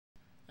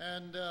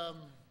And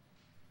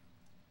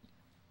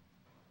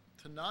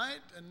tonight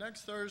and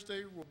next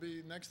Thursday will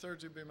be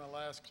my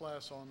last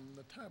class on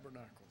the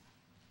tabernacle.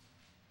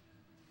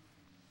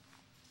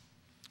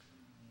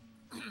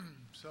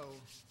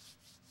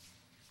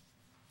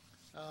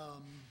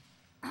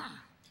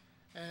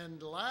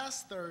 And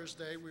last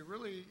Thursday we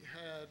really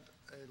had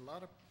a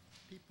lot of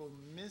people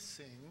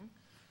missing,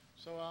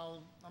 so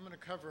I'm going to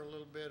cover a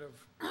little bit of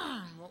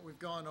what we've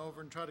gone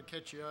over and try to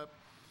catch you up.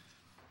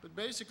 But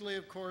basically,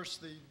 of course,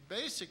 the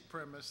basic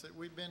premise that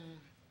we've been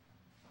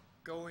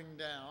going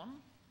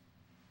down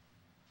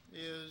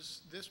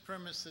is this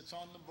premise that's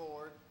on the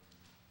board: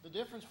 the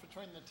difference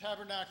between the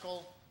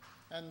tabernacle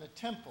and the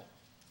temple.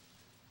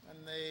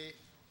 And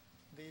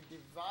the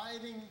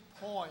dividing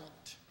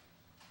point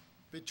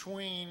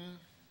between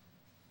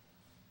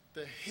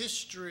the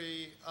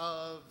history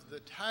of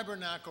the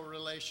tabernacle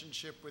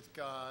relationship with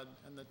God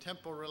and the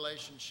temple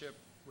relationship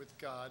with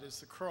God is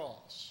the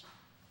cross.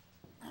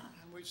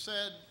 And we've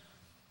said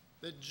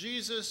that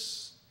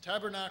Jesus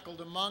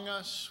tabernacled among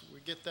us. We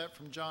get that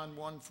from John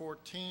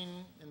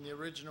 1:14 in the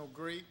original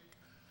Greek.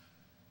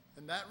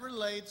 And that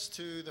relates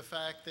to the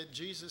fact that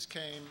Jesus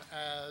came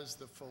as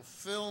the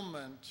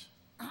fulfillment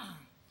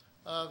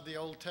of the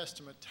Old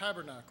Testament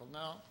tabernacle.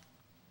 Now,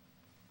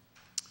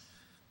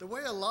 the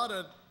way a lot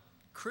of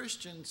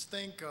Christians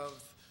think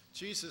of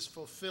Jesus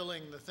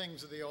fulfilling the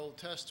things of the Old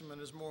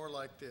Testament is more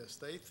like this.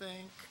 They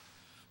think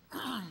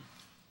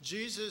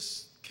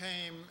Jesus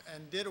came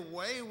and did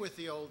away with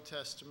the Old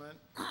Testament,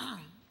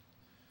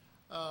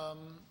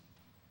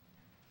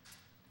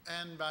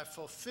 and by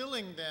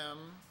fulfilling them,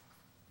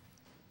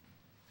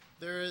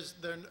 they're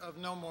of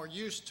no more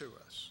use to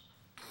us.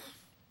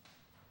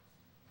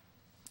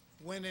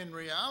 When in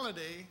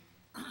reality,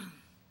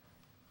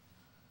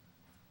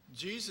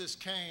 Jesus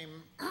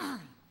came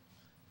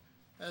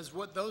as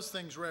what those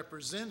things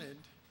represented,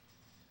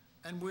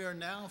 and we are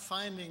now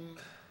finding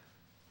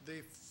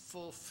the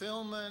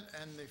fulfillment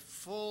and the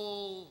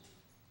full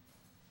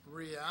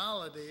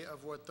reality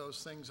of what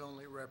those things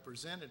only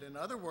represented. In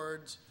other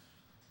words,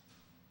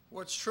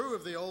 what's true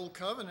of the Old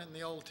Covenant and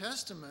the Old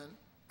Testament,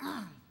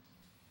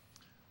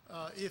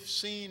 if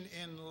seen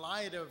in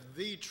light of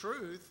the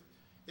truth,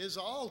 is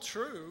all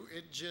true.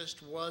 It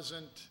just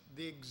wasn't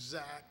the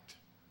exact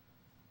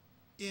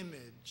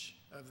image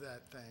of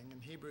that thing.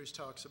 And Hebrews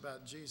talks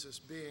about Jesus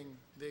being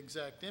the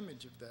exact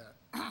image of that.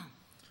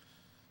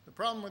 The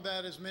problem with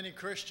that is many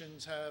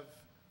Christians have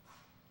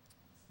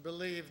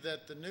believed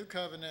that the New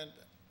Covenant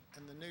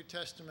and the New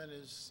Testament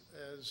is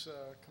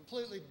a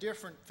completely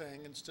different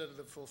thing instead of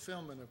the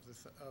fulfillment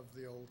of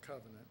the Old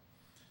Covenant.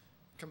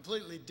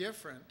 Completely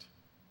different.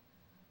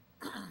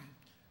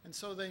 And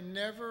so they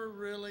never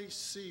really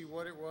see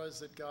what it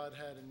was that God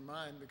had in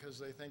mind, because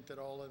they think that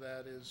all of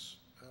that is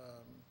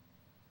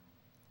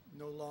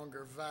no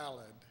longer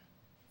valid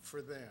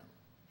for them.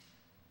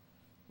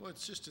 Well,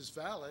 it's just as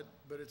valid,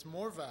 but it's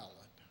more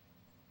valid.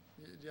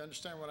 Do you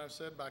understand what I've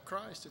said? By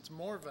Christ, it's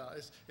more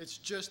valid. It's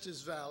just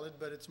as valid,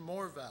 but it's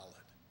more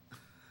valid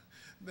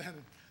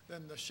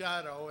than the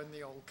shadow in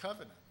the Old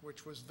Covenant,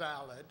 which was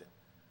valid.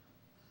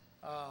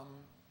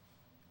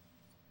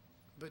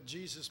 But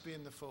Jesus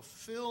being the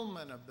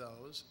fulfillment of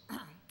those.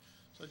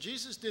 So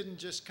Jesus didn't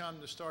just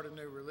come to start a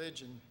new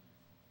religion.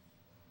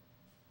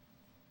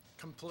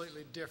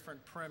 Completely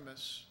different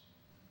premise.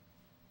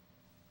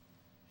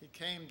 He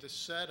came to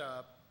set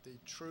up the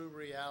true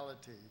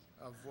reality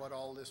of what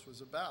all this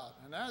was about.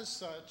 And as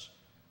such,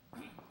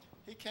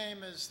 he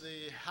came as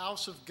the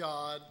house of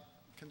God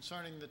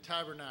concerning the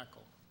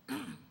tabernacle.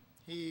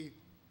 He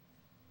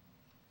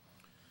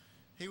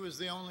was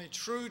the only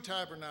true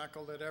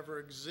tabernacle that ever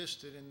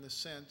existed, in the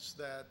sense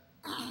that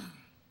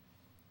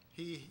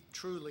he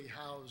truly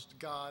housed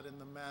God in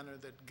the manner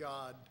that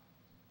God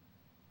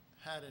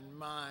had in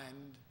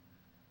mind,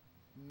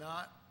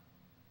 not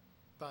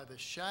by the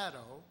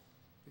shadow,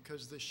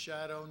 because the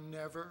shadow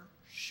never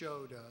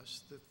showed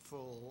us the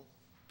full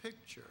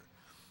picture.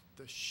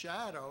 The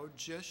shadow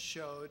just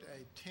showed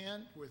a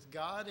tent with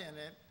God in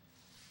it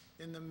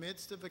in the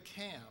midst of a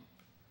camp.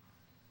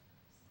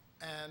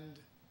 And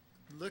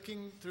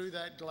looking through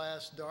that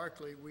glass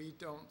darkly, we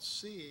don't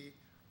see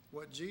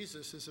what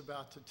Jesus is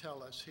about to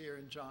tell us here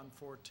in John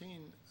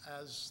 14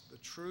 as the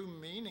true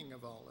meaning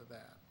of all of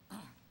that. All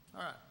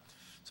right.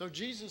 So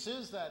Jesus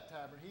is that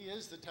tabernacle. He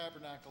is the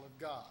tabernacle of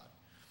God.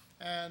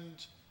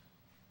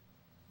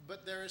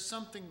 But there is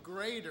something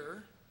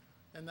greater,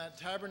 and that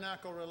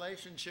tabernacle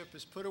relationship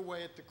is put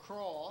away at the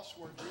cross,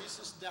 where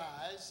Jesus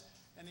dies,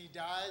 and he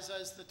dies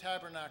as the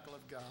tabernacle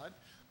of God.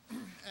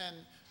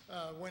 And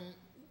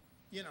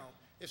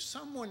if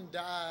someone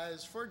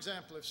dies, for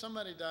example, if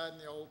somebody died in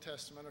the Old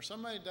Testament or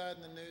somebody died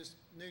in the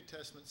New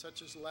Testament,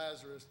 such as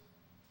Lazarus,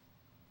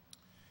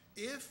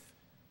 if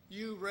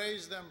you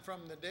raise them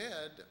from the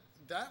dead,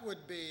 that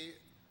would be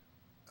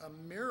a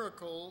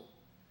miracle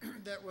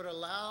that would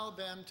allow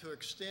them to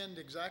extend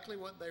exactly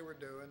what they were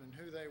doing and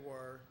who they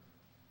were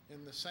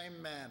in the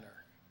same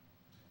manner.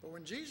 But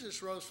when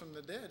Jesus rose from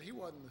the dead, he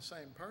wasn't the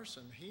same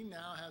person. He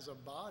now has a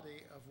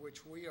body of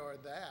which we are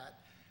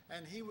that,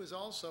 And he was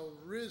also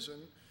risen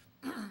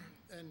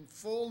in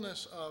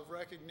fullness of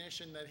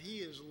recognition that he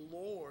is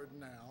Lord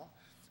now.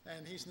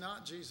 And he's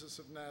not Jesus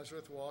of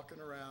Nazareth walking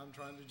around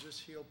trying to just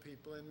heal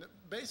people. And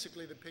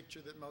basically the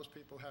picture that most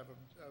people have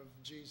of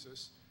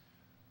Jesus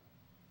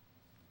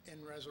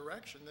in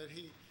resurrection,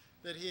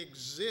 that he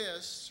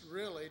exists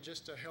really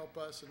just to help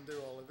us and do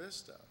all of this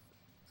stuff,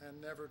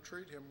 and never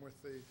treat him with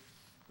the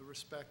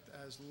respect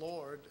as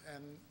Lord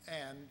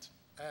and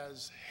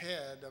as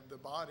head of the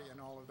body and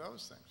all of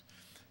those things.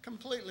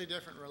 Completely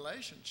different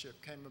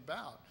relationship came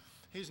about.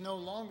 He's no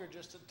longer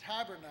just a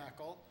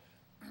tabernacle.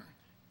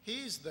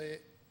 He's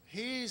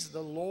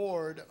the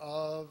Lord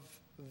of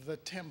the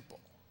temple.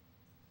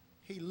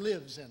 He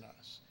lives in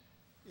us.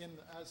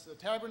 As the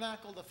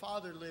tabernacle, the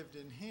Father lived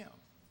in him.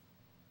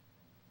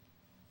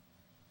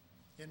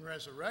 In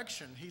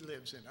resurrection, he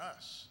lives in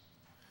us.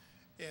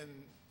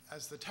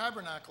 As the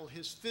tabernacle,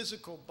 his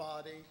physical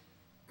body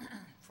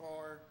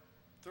for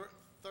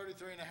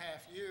 33 and a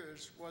half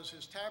years was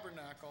his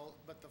tabernacle,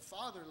 but the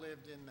Father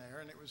lived in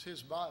there, and it was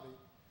his body.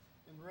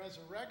 In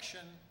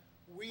resurrection,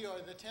 we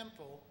are the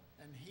temple,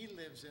 and he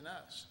lives in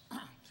us.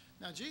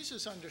 Now,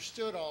 Jesus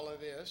understood all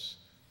of this,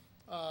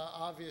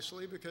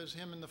 obviously, because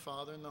him and the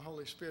Father and the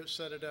Holy Spirit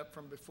set it up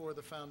from before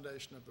the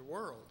foundation of the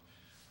world.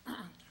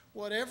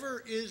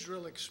 Whatever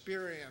Israel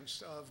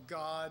experienced of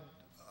God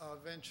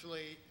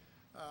eventually,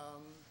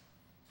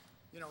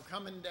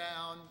 coming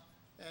down,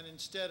 and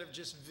instead of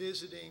just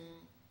visiting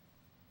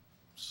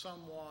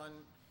someone,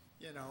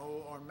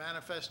 or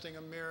manifesting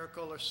a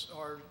miracle,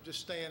 or just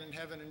staying in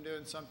heaven and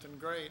doing something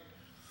great,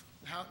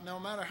 no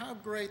matter how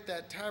great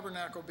that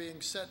tabernacle being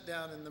set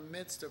down in the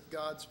midst of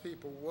God's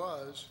people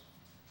was,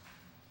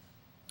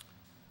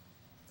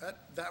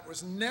 that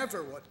was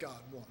never what God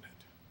wanted.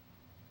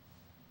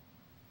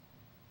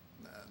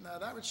 Now,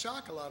 that would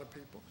shock a lot of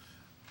people.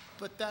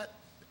 But that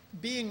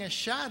being a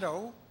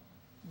shadow,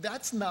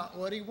 that's not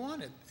what he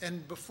wanted.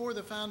 And before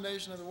the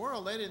foundation of the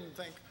world, they didn't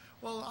think,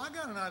 well, I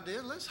got an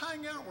idea. Let's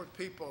hang out with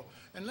people,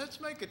 and let's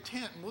make a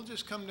tent, and we'll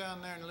just come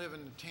down there and live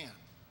in the tent.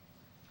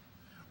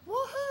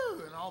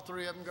 Woohoo! And all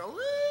three of them go,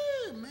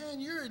 woo,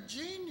 man, you're a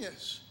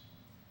genius.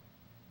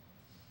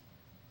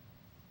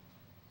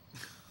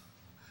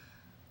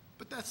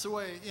 But that's the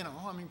way,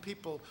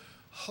 people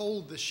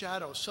hold the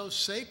shadow so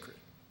sacred,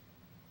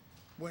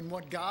 when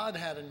what God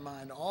had in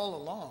mind all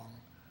along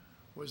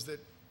was that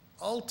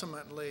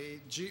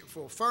ultimately,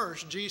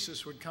 first,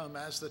 Jesus would come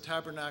as the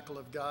tabernacle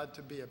of God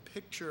to be a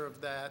picture of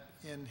that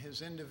in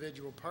his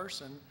individual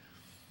person,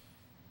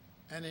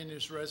 and in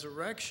his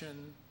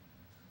resurrection,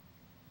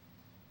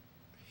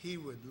 he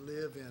would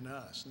live in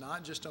us,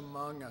 not just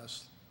among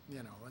us,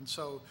 And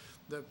so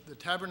the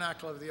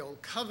tabernacle of the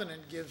Old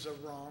Covenant gives a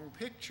wrong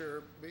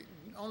picture.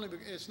 Only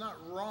because it's not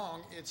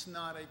wrong, it's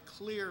not a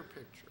clear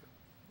picture.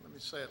 Let me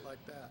say it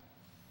like that.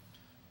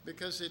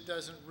 Because it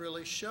doesn't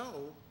really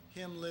show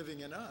him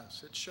living in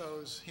us. It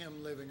shows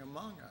him living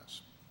among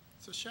us.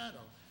 It's a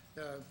shadow.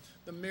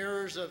 The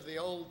mirrors of the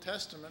Old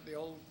Testament, the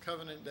Old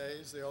Covenant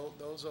days,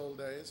 those old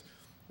days,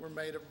 were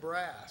made of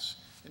brass.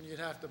 And you'd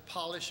have to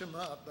polish them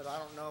up, but I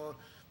don't know,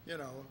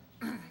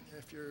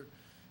 if you're,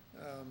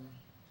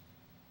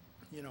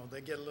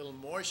 they get a little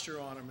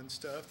moisture on them and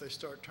stuff, they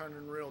start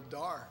turning real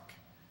dark.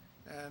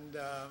 And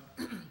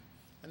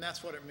and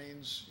that's what it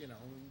means,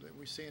 that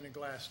we see in a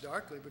glass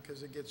darkly,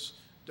 because it gets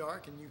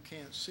dark and you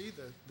can't see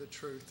the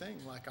true thing,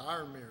 like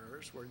our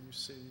mirrors, where you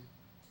see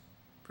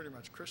pretty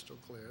much crystal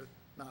clear.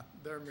 Not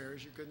their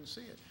mirrors, you couldn't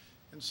see it.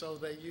 And so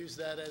they use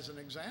that as an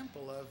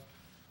example of,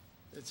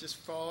 it's just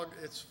fog,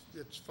 it's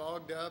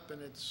fogged up,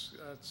 and it's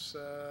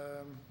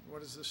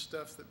what is this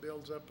stuff that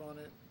builds up on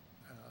it?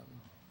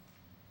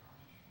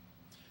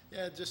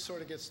 Yeah, it just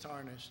sort of gets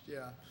tarnished,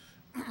 yeah.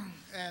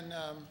 And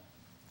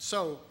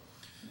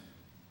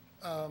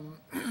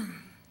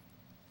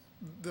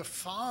the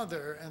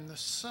Father and the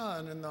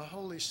Son and the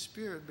Holy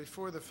Spirit,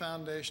 before the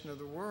foundation of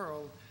the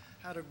world,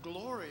 had a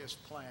glorious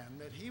plan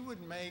that he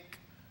would make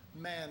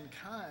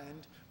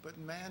mankind, but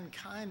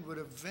mankind would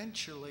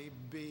eventually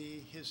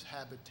be his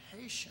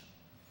habitation.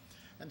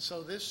 And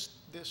so this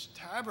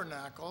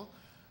tabernacle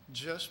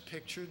just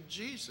pictured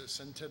Jesus,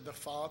 and to the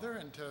Father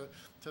and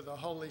to the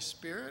Holy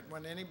Spirit,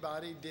 when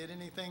anybody did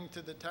anything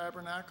to the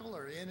tabernacle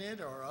or in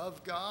it or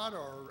of God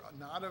or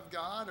not of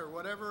God or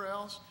whatever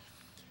else,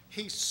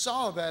 he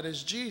saw that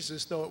as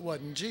Jesus, though it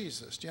wasn't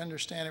Jesus. Do you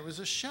understand? It was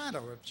a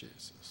shadow of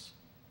Jesus.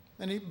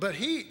 But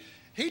he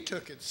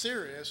took it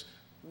serious.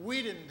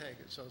 We didn't take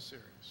it so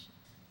serious.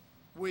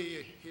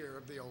 We hear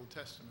of the Old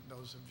Testament,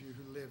 those of you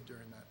who lived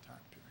during that time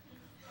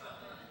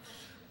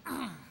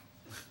period.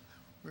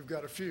 We've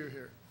got a few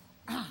here.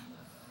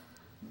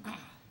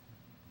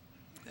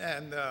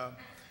 And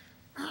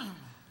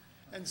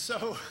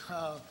so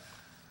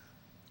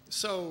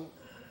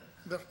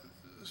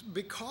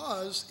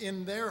because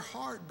in their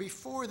heart,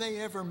 before they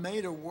ever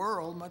made a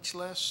world, much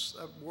less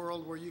a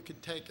world where you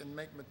could take and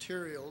make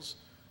materials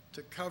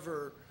to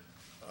cover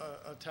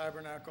a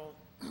tabernacle,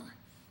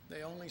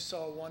 they only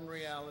saw one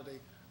reality.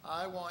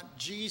 I want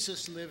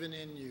Jesus living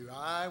in you.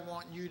 I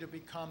want you to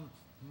become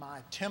my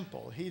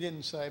temple. He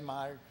didn't say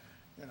my,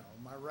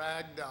 my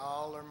rag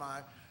doll or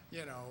my,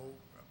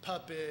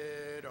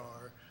 puppet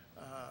or,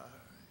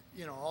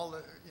 all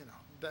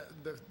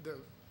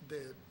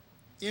the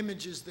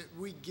images that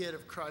we get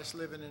of Christ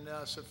living in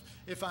us.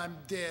 If I'm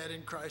dead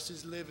and Christ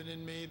is living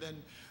in me, then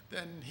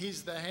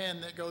he's the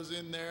hand that goes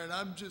in there and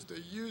I'm just a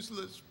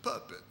useless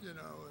puppet, and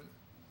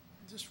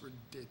just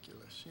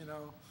ridiculous,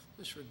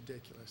 just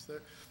ridiculous.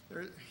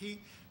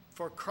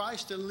 For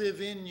Christ to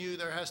live in you,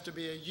 there has to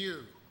be a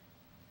you.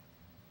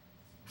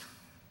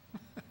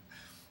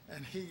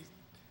 And he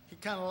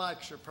kind of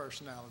likes your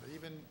personality,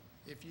 even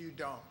if you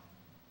don't,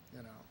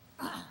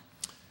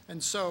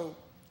 And so,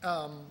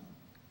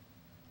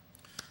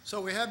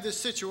 so we have this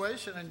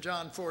situation in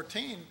John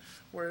 14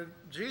 where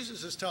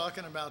Jesus is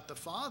talking about the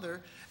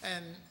Father,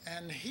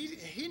 and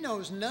he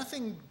knows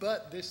nothing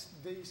but these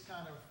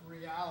kind of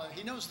reality.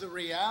 He knows the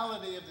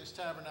reality of this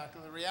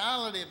tabernacle, the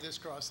reality of this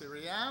cross, the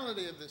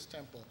reality of this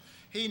temple.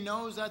 He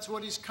knows that's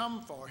what he's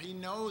come for. He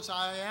knows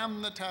I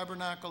am the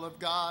tabernacle of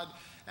God,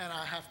 and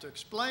I have to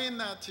explain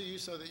that to you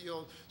so that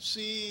you'll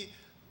see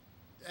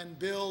and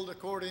build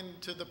according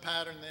to the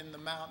pattern in the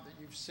mount that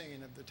you've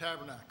seen of the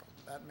tabernacle.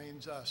 That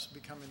means us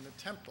becoming the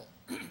temple.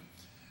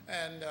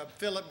 And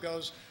Philip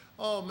goes,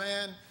 oh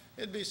man,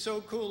 it'd be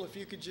so cool if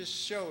you could just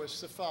show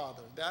us the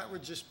Father. That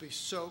would just be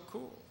so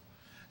cool.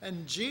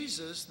 And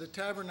Jesus, the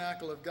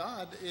tabernacle of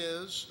God,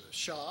 is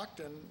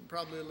shocked and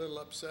probably a little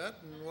upset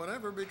and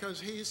whatever,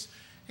 because he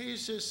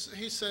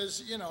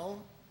says,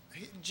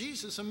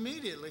 Jesus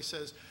immediately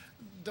says,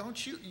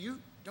 don't you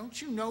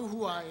know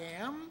who I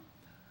am?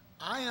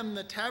 I am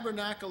the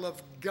tabernacle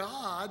of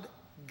God.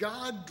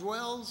 God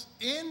dwells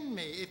in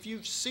me. If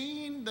you've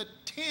seen the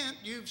tent,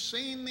 you've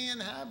seen the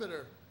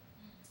inhabitor.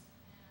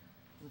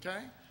 Okay?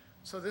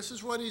 So this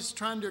is what he's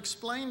trying to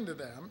explain to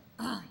them.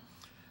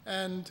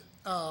 And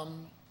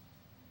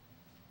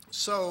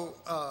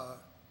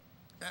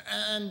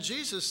and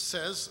Jesus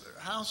says,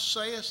 how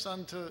sayest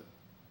unto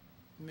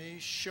me,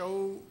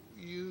 show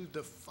you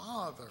the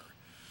Father?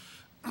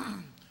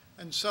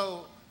 And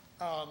so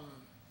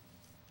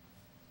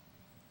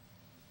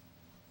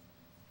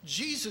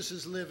Jesus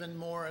is living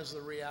more as the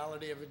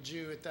reality of a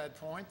Jew at that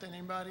point than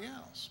anybody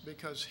else,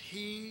 because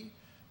he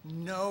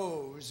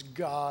knows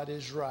God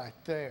is right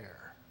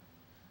there.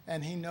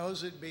 And he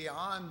knows it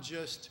beyond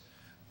just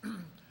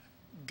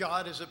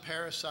God is a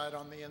parasite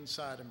on the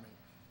inside of me.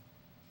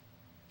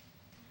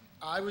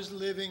 I was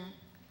living,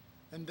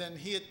 and then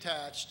he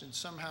attached and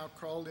somehow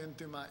crawled in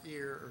through my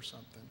ear or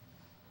something.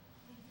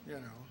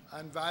 I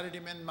invited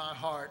him in my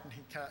heart, and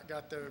he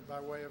got there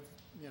by way of,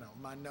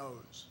 my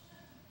nose.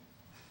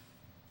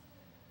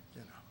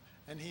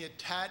 And he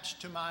attached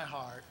to my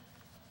heart,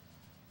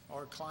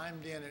 or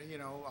climbed in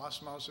it,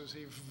 osmosis,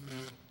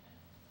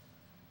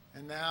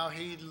 and now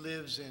he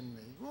lives in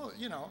me. Well,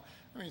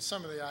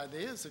 some of the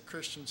ideas that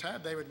Christians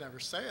have, they would never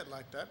say it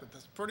like that, but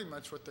that's pretty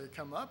much what they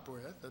come up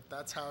with,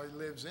 that's how he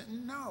lives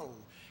in. No,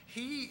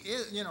 he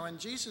is, and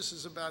Jesus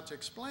is about to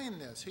explain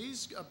this.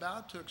 He's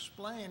about to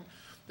explain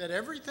that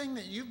everything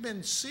that you've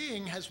been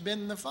seeing has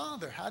been the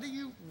Father. How do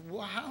you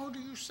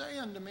say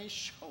unto me,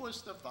 show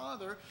us the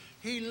Father?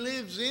 He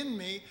lives in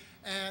me,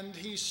 and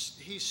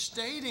he's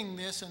stating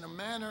this in a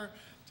manner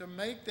to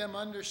make them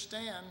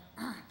understand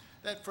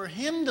that for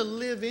him to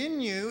live in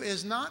you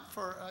is not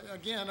for,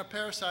 again, a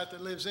parasite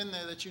that lives in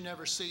there that you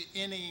never see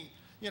any,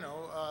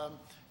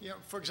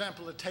 for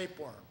example, a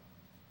tapeworm,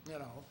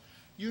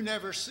 you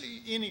never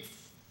see any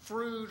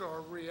fruit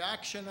or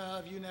reaction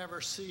of, you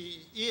never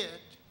see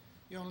it.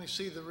 You only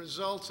see the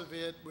results of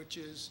it, which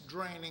is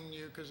draining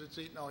you because it's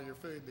eating all your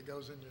food that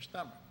goes in your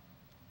stomach.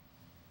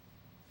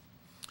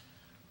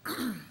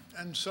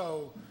 And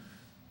so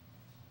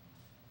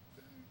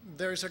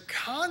there's a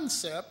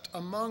concept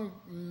among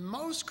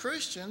most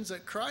Christians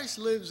that Christ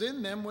lives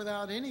in them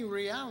without any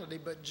reality,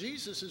 but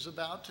Jesus is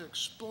about to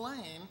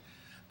explain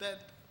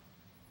that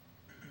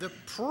the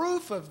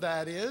proof of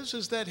that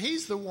is that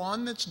he's the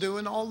one that's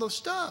doing all the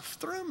stuff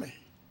through me.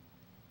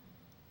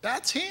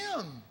 That's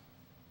him.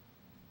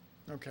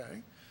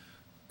 Okay.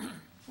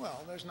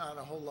 Well, there's not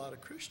a whole lot of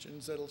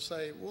Christians that'll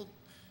say, well,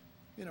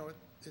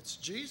 it's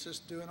Jesus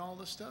doing all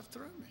the stuff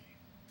through me.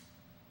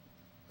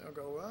 They'll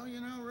go, well,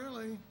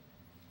 really,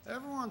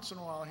 every once in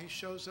a while he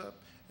shows up,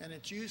 and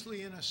it's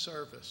usually in a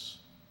service.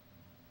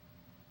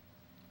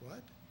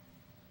 What?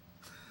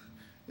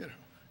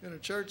 In a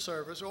church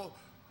service. Oh,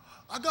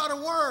 I got a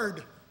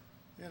word,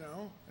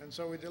 and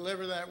so we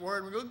deliver that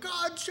word, and we go,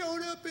 God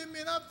showed up in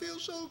me, and I feel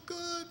so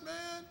good,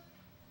 man.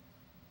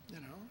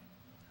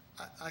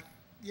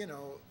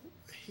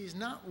 He's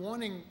not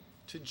wanting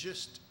to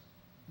just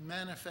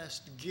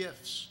manifest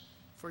gifts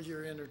for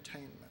your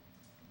entertainment.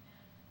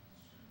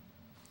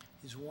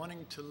 He's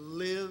wanting to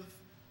live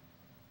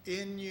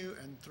in you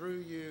and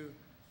through you,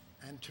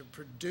 and to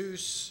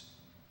produce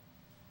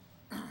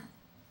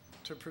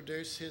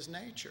his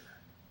nature,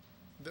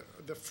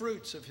 the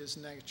fruits of his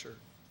nature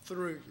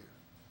through you.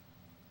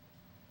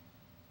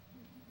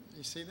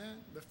 You see that?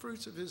 The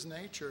fruits of his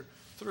nature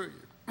through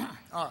you.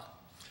 All right.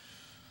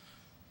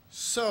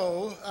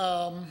 So,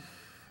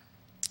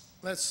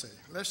 let's see.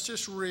 Let's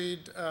just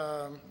read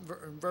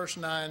verse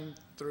 9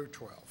 through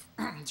 12.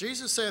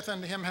 Jesus saith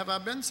unto him, Have I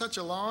been such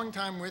a long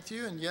time with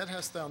you, and yet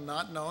hast thou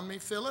not known me,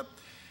 Philip?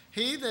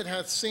 He that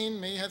hath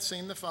seen me hath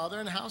seen the Father,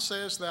 and how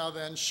sayest thou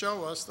then,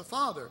 Show us the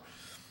Father?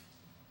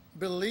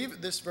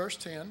 This verse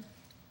 10,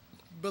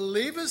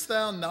 Believest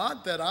thou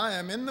not that I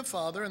am in the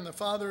Father, and the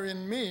Father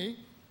in me?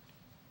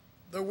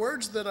 The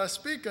words that I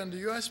speak unto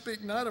you, I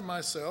speak not of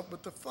myself,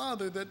 but the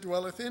Father that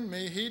dwelleth in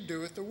me, he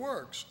doeth the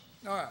works.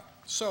 All right,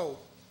 so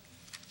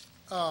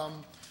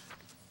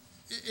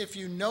if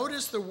you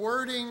notice the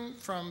wording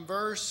from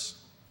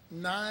verse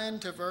 9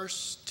 to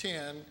verse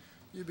 10,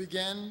 you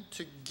begin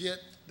to get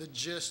the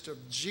gist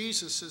of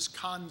Jesus'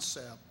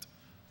 concept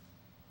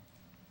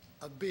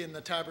of being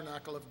the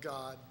tabernacle of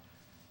God,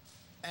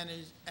 and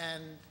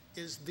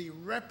is the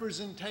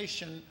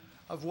representation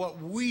of what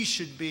we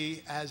should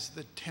be as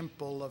the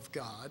temple of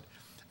God.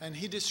 And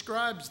he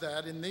describes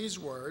that in these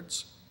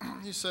words.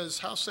 He says,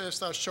 How sayest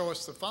thou, Show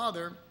us the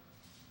Father?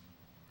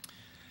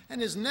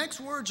 And his next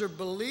words are,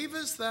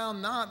 Believest thou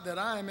not that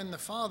I am in the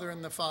Father,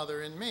 and the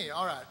Father in me?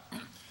 All right.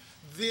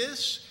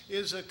 This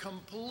is a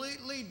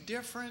completely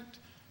different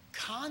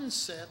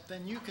concept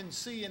than you can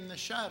see in the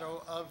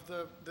shadow of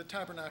the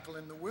tabernacle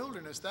in the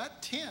wilderness.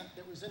 That tent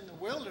that was in the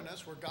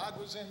wilderness, where God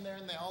was in there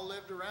and they all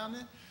lived around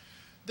it,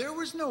 there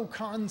was no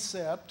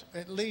concept,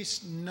 at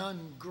least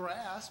none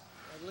grasped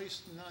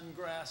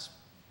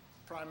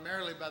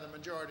primarily by the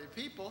majority of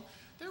people.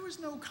 There was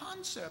no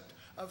concept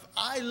of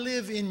I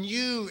live in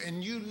you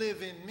and you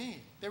live in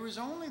me. There was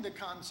only the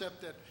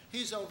concept that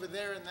he's over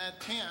there in that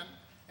tent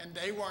and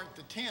they weren't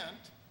the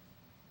tent.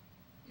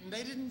 And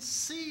they didn't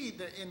see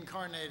the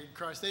incarnated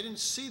Christ. They didn't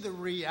see the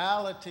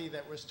reality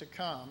that was to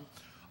come.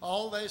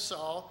 All they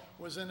saw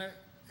was in a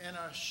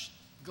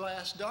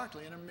glass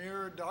darkly, in a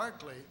mirror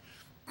darkly.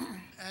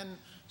 And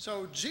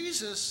so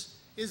Jesus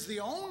is the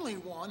only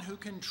one who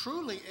can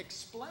truly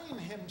explain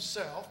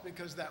himself,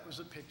 because that was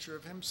a picture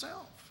of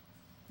himself.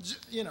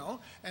 You know,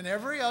 and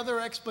every other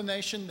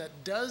explanation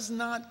that does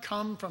not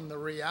come from the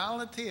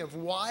reality of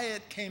why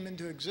it came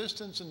into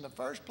existence in the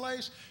first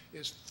place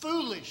is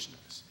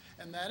foolishness.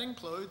 And that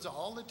includes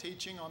all the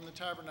teaching on the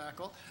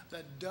tabernacle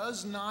that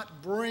does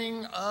not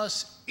bring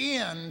us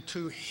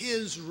into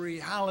his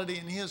reality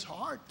and his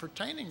heart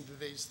pertaining to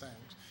these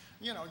things.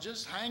 You know,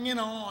 just hanging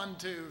on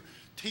to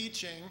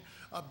teaching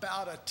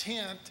about a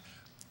tent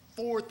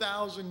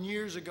 4,000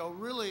 years ago,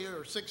 really,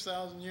 or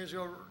 6,000 years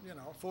ago,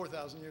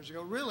 4,000 years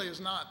ago, really is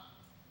not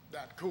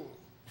that cool.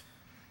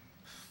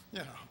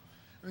 I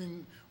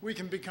mean, we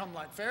can become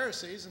like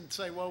Pharisees and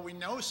say, well, we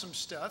know some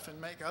stuff,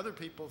 and make other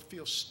people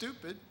feel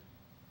stupid.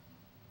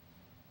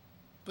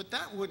 But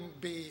that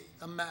wouldn't be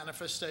a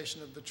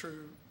manifestation of the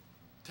true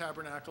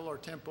tabernacle or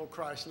temple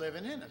Christ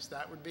living in us.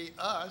 That would be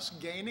us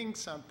gaining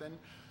something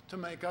to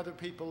make other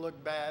people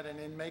look bad, and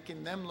in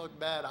making them look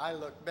bad, I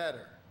look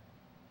better.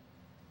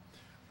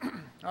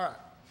 All right,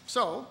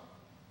 so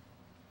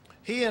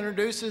he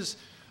introduces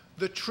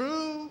the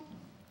true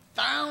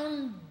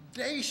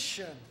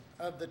foundation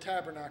of the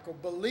tabernacle.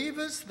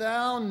 Believest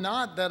thou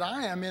not that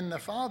I am in the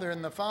Father,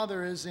 and the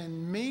Father is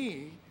in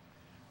me?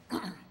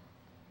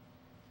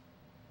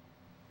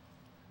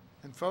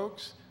 And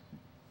folks,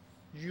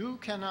 you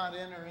cannot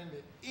enter into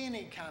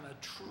any kind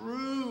of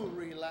true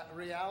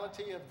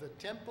reality of the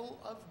temple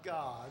of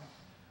God.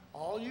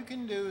 All you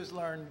can do is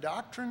learn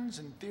doctrines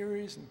and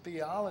theories and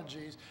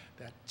theologies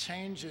that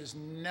changes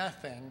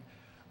nothing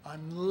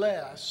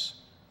unless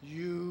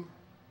you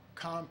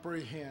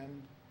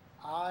comprehend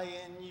I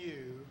in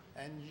you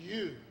and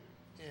you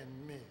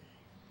in me.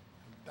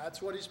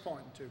 That's what he's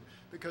pointing to,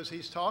 because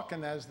he's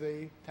talking as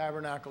the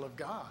tabernacle of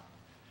God.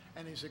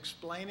 And he's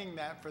explaining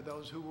that for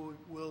those who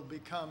will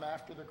become,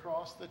 after the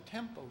cross, the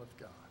temple of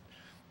God.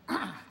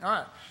 All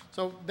right.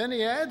 So then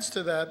he adds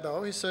to that,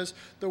 though. He says,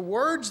 the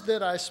words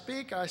that I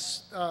speak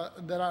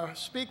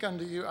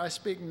unto you, I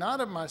speak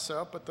not of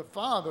myself, but the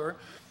Father.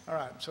 All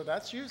right. So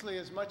that's usually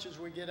as much as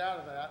we get out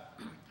of that.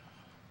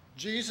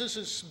 Jesus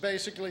is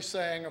basically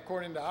saying,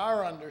 according to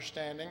our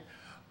understanding,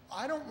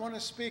 I don't want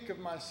to speak of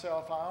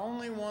myself. I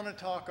only want to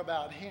talk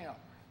about him.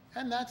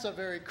 And that's a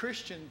very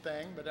Christian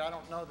thing, but I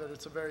don't know that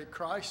it's a very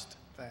Christ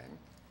thing.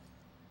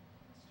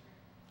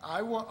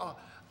 I want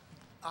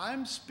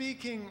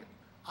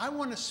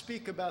to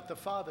speak about the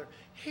Father.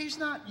 He's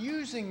not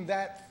using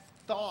that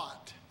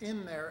thought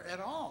in there at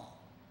all.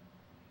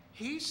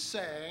 He's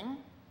saying,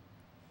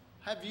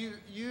 have you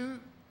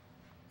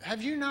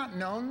not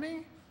known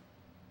me?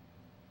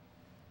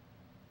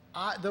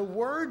 The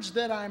words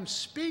that I'm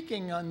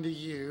speaking unto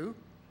you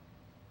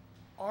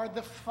are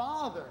the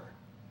Father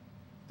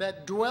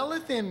that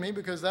dwelleth in me,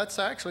 because that's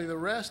actually the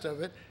rest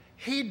of it.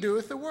 He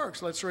doeth the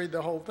works. Let's read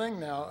the whole thing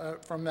now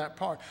from that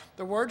part.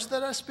 The words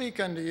that I speak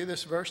unto you,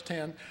 this verse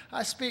 10,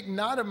 I speak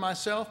not of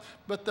myself,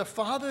 but the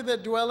Father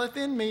that dwelleth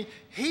in me,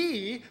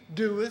 he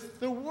doeth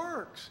the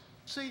works.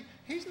 See,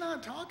 he's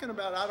not talking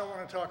about, I don't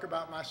want to talk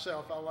about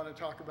myself, I want to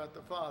talk about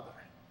the Father.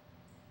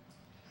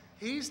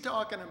 He's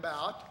talking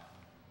about,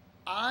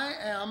 I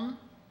am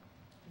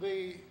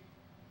the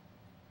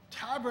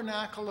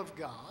tabernacle of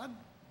God.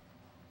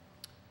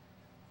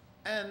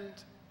 And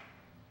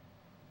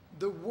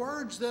the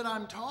words that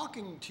I'm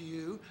talking to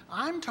you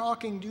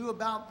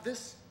about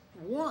this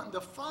one, the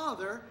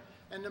Father.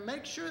 And to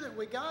make sure that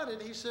we got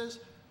it, he says,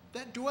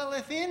 that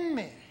dwelleth in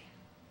me.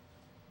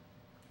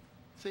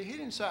 See, he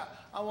didn't say,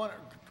 I want to,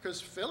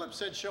 because Philip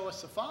said, show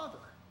us the Father.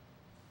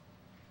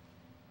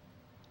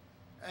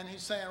 And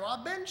he's saying, well,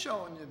 I've been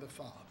showing you the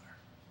Father.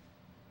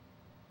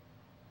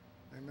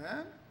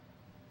 Amen?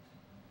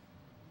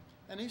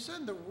 And he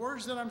said, the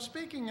words that I'm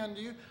speaking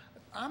unto you,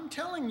 I'm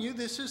telling you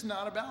this is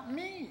not about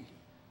me.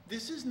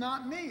 This is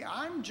not me.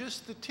 I'm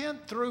just the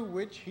tent through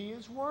which he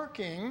is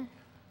working.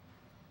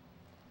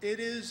 It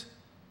is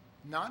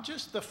not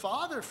just the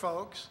Father,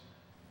 folks,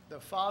 the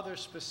Father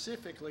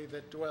specifically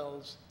that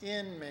dwells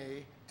in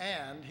me,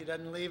 and he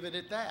doesn't leave it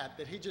at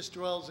that he just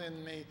dwells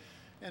in me,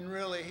 and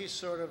really he's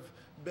sort of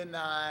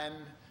benign,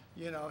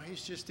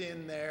 he's just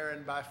in there,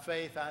 and by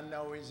faith I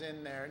know he's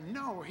in there.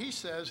 No, he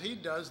says he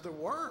does the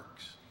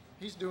works.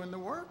 He's doing the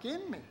work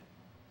in me.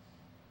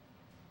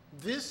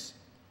 This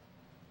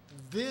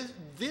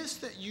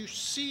that you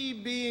see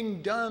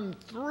being done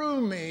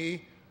through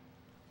me,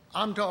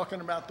 I'm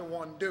talking about the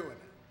one doing it.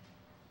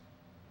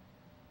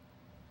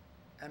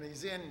 And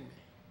he's in me.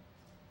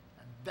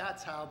 And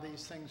that's how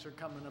these things are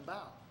coming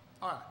about.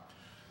 All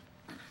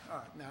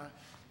right. Now,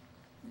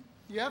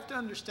 you have to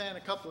understand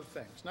a couple of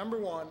things. Number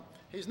one,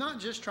 he's not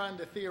just trying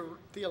to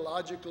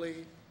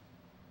theologically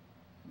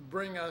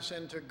bring us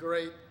into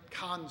great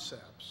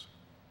concepts.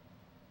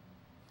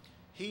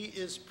 He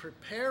is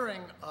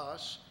preparing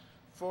us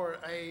for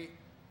a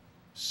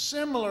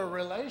similar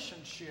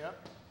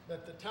relationship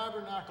that the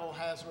tabernacle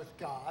has with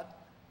God,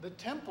 the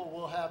temple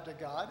will have to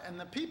God, and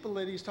the people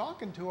that he's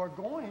talking to are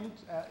going,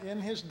 in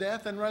his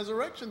death and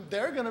resurrection,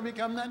 they're going to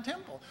become that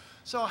temple.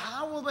 So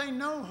how will they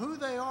know who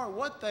they are,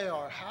 what they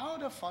are, how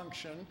to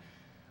function,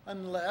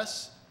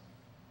 unless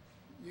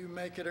you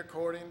make it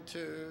according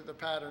to the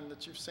pattern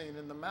that you've seen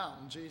in the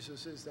mountain?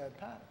 Jesus is that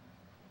pattern.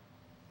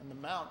 And the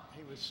mount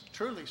he was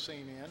truly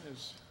seen in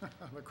is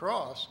the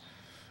cross.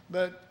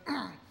 But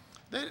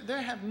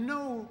they have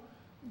no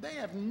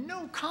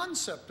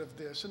concept of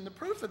this. And the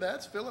proof of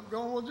that's Philip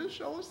going, well, just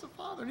show us the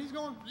Father. And he's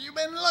going, you've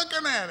been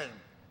looking at him.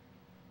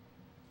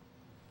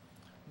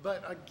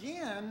 But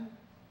again,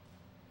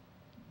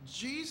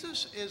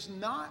 Jesus is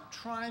not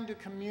trying to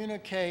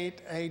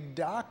communicate a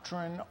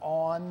doctrine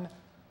on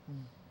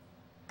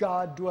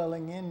God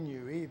dwelling in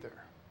you either.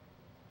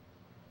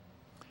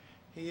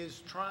 He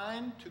is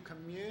trying to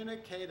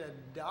communicate a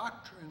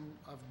doctrine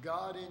of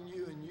God in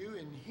you and you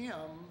in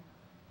him,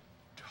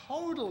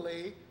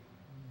 totally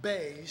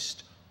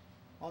based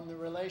on the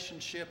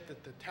relationship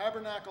that the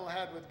tabernacle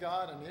had with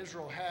God and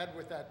Israel had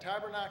with that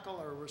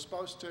tabernacle, or were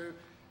supposed to,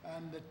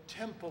 and the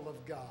temple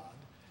of God.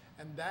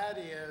 And that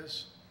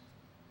is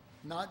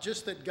not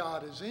just that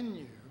God is in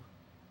you,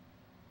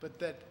 but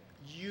that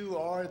you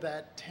are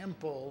that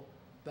temple,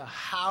 the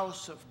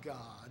house of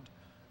God,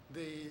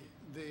 the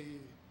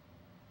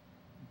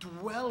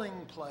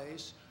dwelling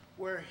place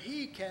where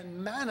he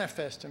can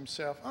manifest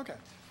himself. Okay,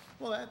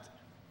 well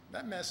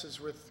that messes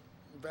with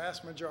the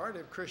vast majority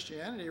of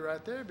Christianity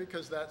right there,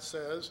 because that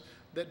says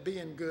that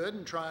being good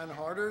and trying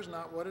harder is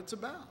not what it's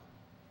about.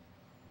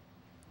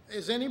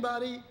 Has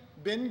anybody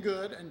been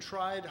good and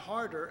tried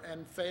harder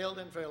and failed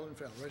and failed and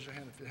failed? Raise your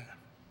hand if you have.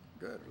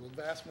 Good,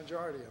 the vast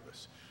majority of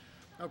us.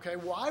 Okay,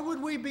 why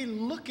would we be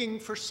looking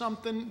for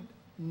something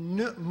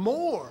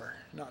more,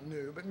 not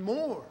new, but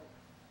more?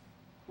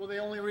 Well, the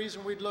only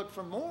reason we'd look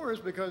for more is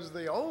because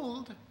the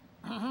old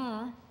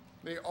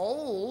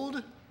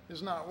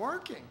is not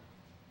working.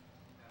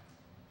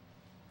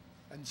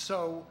 And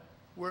so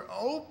we're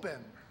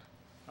open.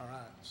 All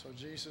right, so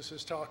Jesus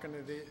is talking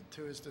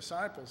to his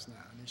disciples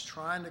now, and he's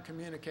trying to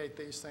communicate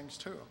these things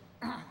to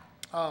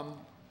them.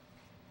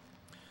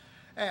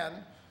 And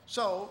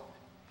so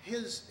he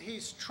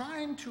is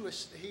trying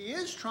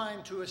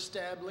to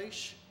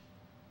establish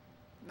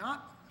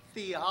not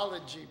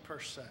theology per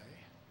se,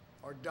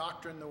 or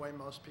doctrine the way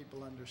most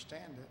people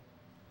understand it,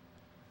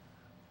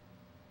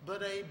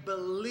 but a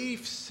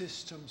belief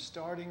system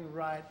starting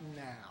right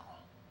now.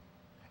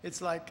 It's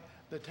like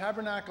the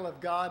tabernacle of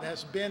God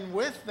has been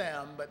with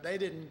them, but they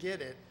didn't get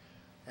it,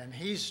 and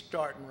he's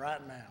starting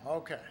right now.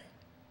 Okay,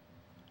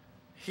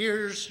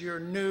 here's your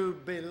new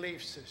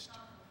belief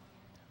system.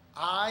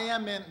 I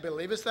am in,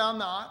 believest thou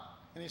not?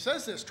 And he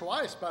says this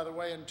twice, by the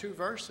way, in 2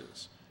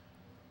 verses.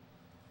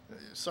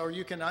 So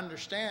you can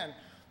understand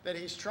that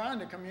he's trying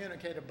to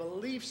communicate a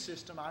belief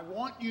system. I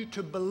want you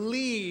to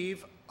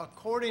believe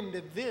according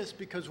to this,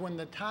 because when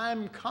the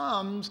time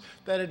comes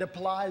that it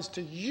applies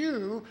to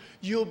you,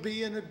 you'll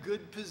be in a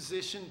good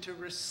position to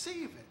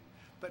receive it.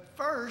 But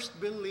first,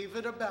 believe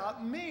it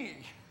about me.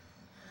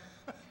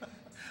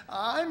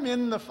 I'm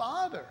in the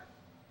Father.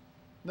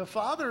 The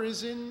Father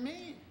is in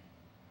me.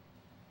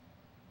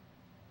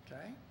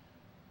 Okay?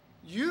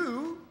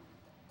 You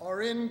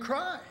are in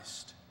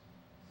Christ.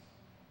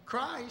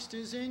 Christ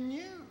is in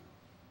you.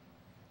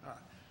 All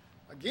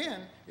right.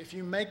 Again, if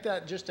you make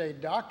that just a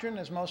doctrine,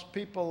 as most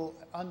people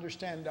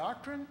understand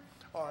doctrine,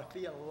 or a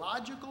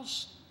theological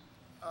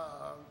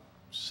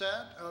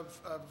set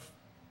of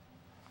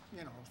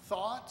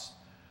thoughts,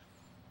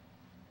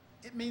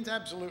 it means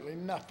absolutely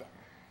nothing.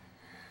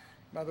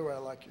 By the way, I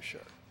like your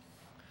shirt.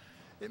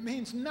 It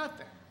means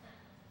nothing.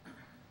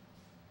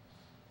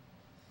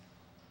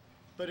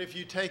 But if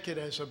you take it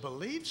as a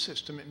belief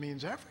system, it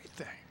means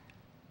everything.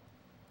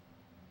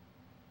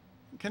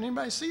 Can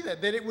anybody see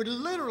that? That it would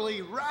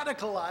literally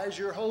radicalize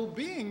your whole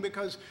being,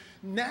 because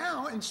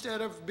now,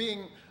 instead of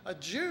being a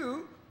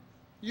Jew,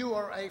 you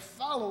are a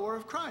follower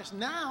of Christ.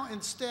 Now,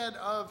 instead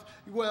of,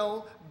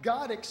 well,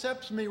 God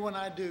accepts me when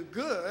I do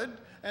good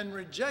and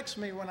rejects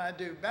me when I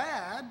do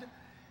bad,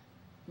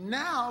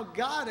 now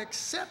God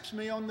accepts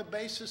me on the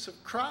basis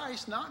of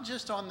Christ, not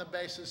just on the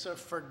basis of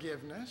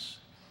forgiveness,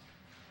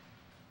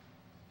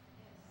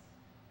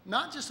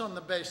 not just on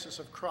the basis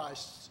of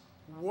Christ's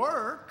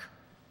work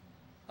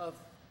of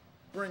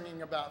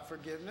bringing about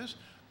forgiveness,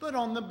 but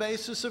on the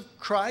basis of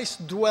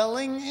Christ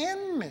dwelling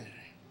in me.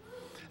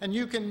 And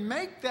you can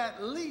make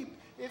that leap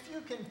if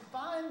you can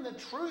find the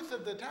truth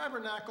of the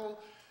tabernacle,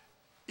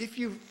 if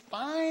you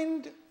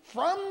find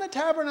from the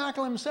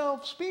tabernacle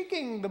himself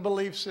speaking the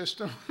belief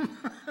system.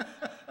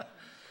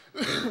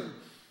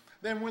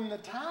 Then when the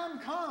time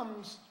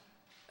comes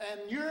and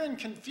you're in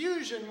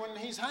confusion when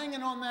he's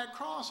hanging on that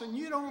cross and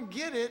you don't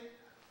get it,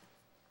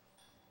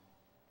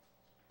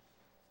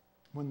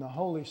 when the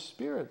Holy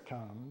Spirit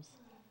comes,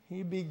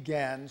 he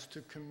begins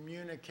to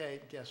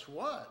communicate, guess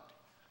what?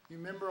 You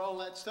remember all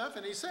that stuff?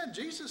 And he said,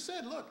 Jesus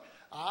said, look,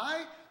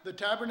 the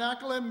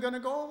tabernacle, am going to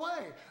go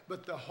away,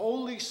 but the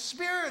Holy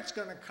Spirit's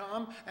going to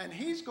come, and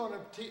he's going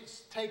to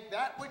take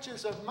that which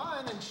is of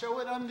mine and show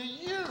it unto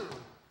you.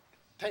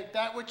 Take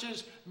that which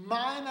is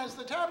mine as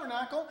the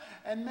tabernacle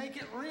and make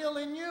it real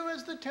in you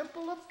as the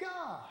temple of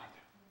God.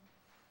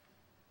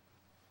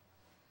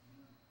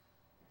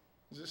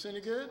 Is this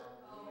any good?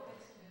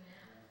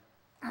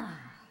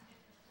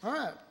 All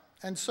right.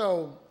 And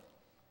so,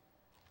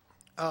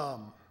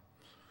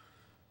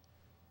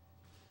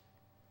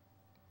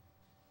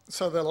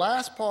 so the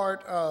last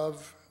part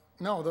of,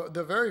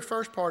 the very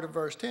first part of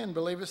verse 10,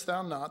 believest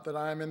thou not that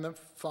I am in the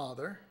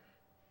Father,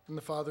 and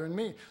the Father in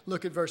me?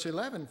 Look at verse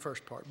 11,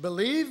 first part.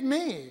 Believe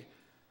me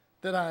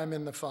that I am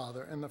in the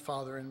Father, and the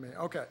Father in me.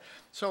 Okay,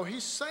 so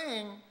he's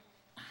saying,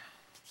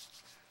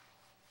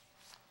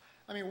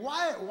 I mean,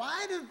 why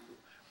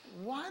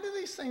do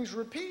these things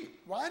repeat?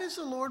 Why does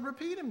the Lord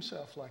repeat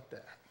himself like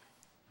that?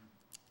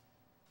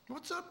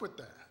 What's up with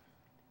that?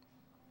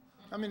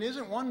 I mean,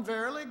 isn't one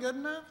verily good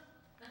enough?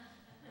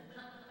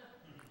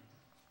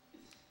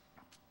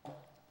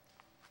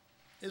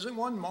 Isn't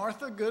one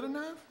Martha good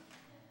enough?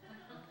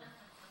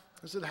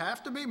 Does it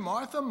have to be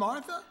Martha,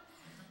 Martha?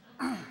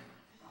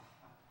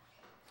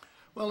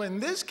 Well,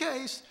 in this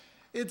case,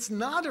 it's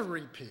not a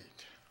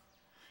repeat.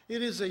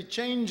 It is a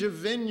change of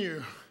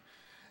venue.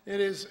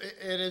 There's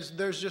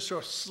just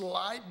a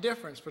slight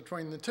difference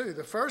between the two.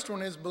 The first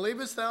one is,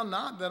 believest thou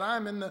not that I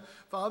am in the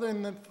Father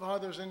and the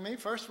Father's in me?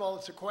 First of all,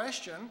 it's a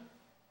question.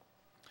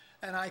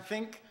 And I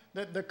think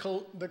that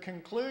the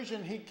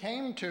conclusion he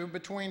came to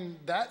between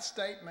that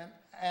statement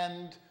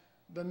and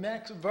the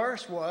next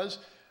verse was,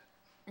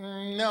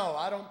 no,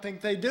 I don't think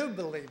they do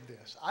believe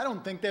this. I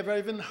don't think they've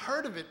even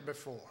heard of it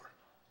before.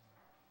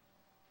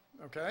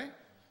 Okay?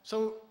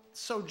 So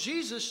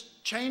Jesus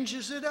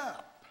changes it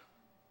up.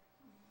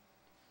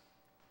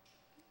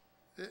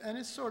 And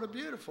it's sort of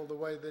beautiful the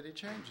way that he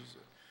changes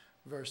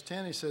it. Verse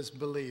 10, he says,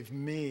 believe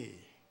me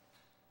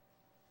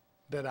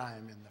that I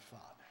am in the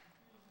Father.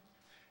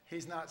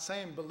 He's not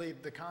saying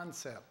believe the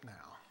concept now.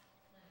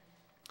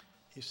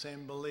 He's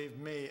saying believe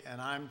me, and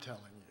I'm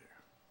telling you.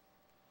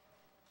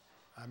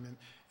 I mean,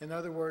 in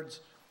other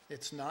words,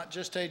 it's not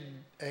just a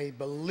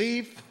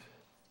belief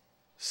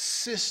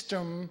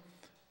system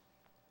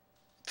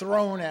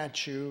thrown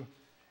at you.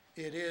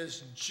 It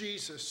is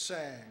Jesus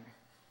saying,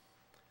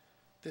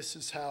 this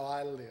is how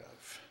I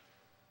live.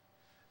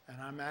 And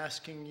I'm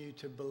asking you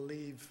to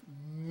believe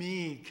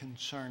me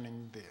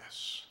concerning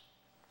this.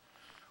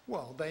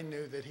 Well, they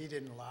knew that he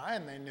didn't lie,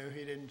 and they knew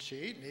he didn't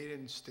cheat, and he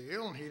didn't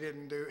steal, and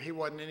he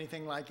wasn't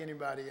anything like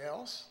anybody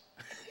else.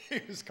 He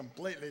was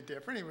completely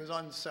different. He was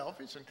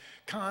unselfish and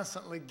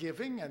constantly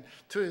giving, and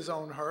to his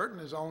own hurt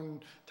and his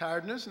own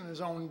tiredness and his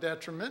own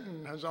detriment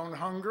and his own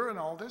hunger and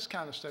all this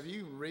kind of stuff.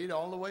 You read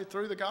all the way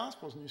through the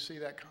Gospels, and you see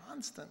that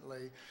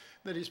constantly,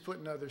 that he's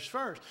putting others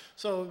first.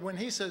 So when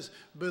he says,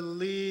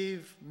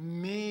 believe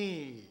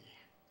me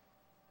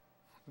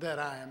that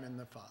I am in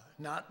the Father.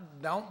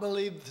 Don't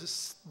believe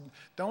this,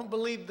 don't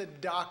believe the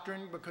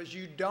doctrine, because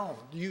you don't.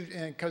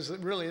 Because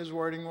really his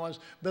wording was,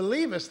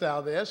 believest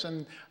thou this?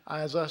 And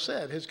as I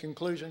said, his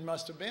conclusion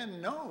must have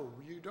been, no,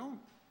 you don't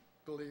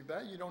believe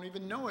that. You don't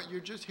even know it.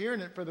 You're just hearing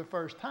it for the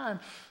first time.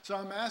 So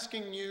I'm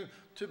asking you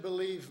to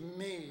believe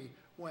me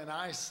when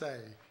I say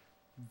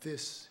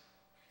this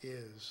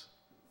is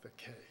the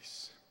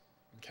case.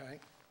 Okay?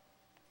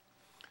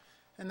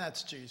 And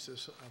that's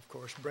Jesus, of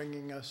course,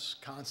 bringing us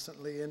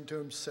constantly into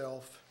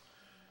himself,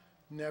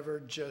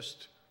 never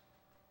just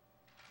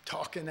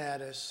talking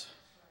at us,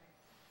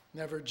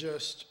 never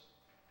just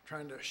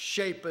trying to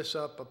shape us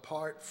up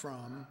apart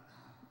from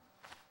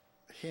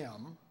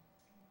him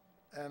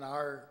and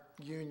our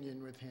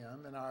union with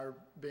him and our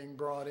being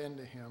brought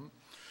into him.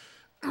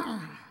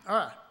 All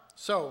right,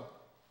 so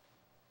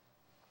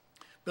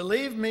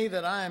believe me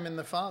that I am in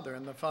the Father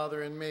and the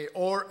Father in me,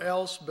 or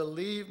else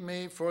believe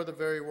me for the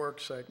very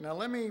work's sake. Now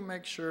let me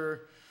make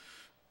sure,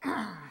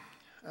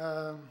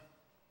 let's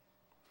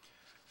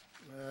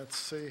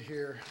see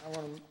here.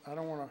 I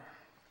don't want to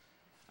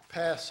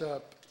pass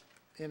up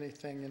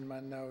anything in my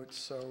notes,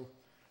 so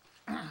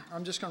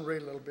I'm just going to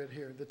read a little bit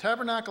here. The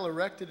tabernacle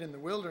erected in the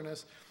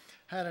wilderness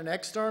had an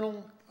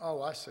external,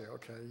 oh, I see,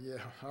 okay, yeah,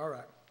 all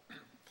right.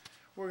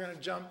 We're going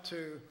to jump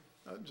to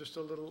just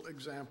a little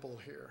example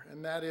here,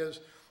 and that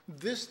is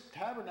this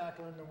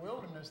tabernacle in the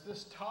wilderness,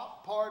 this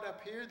top part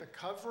up here, the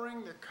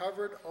covering that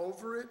covered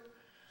over it,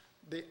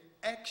 the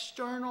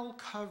external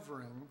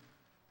covering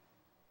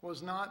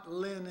was not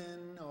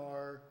linen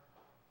or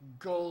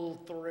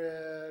gold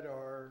thread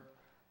or,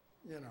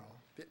 you know,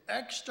 the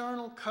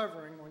external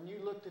covering when you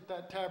looked at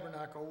that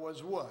tabernacle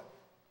was what?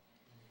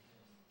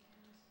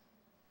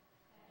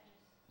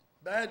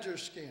 Badger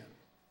skin.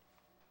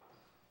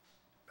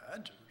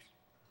 Badgers?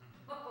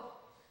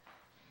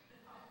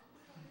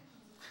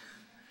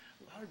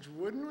 Large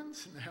wooden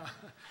ones?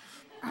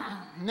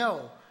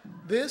 No.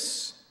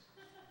 This,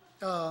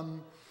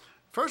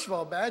 first of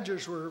all,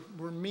 badgers were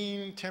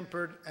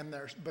mean-tempered, and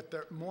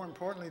more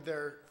importantly,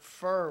 their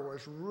fur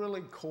was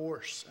really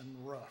coarse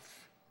and rough.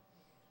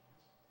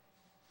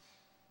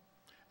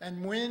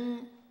 And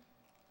when,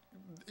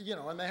 you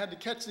know, and they had to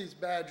catch these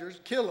badgers,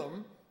 kill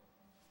them,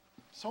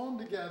 sew them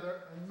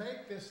together, and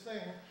make this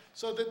thing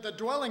so that the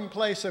dwelling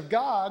place of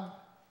God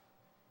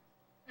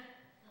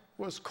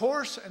was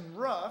coarse and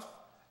rough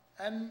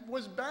and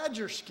was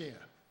badger skin.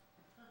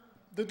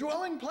 The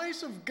dwelling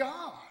place of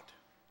God.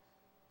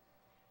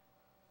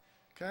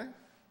 Okay?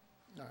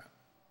 All right.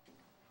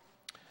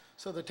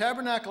 So the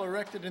tabernacle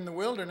erected in the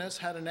wilderness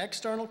had an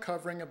external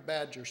covering of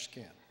badger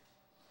skin.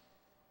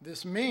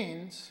 This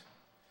means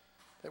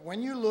that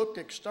when you looked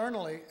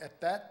externally at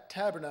that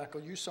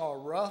tabernacle, you saw a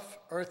rough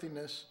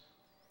earthiness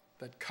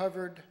that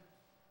covered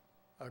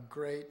a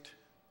great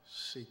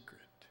secret.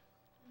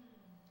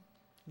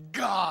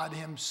 God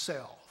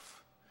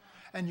himself.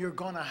 And you're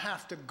going to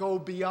have to go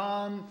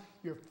beyond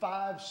your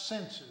five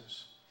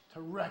senses to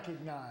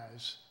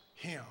recognize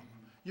him.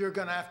 You're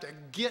going to have to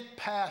get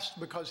past,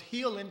 because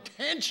he'll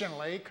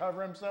intentionally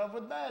cover himself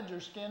with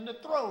badger skin to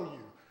throw you.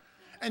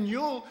 And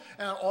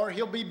or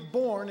he'll be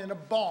born in a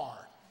barn.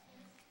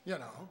 You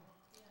know,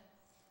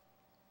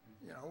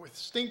 with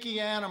stinky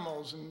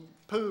animals and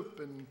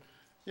poop and,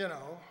 you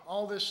know,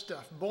 all this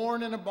stuff,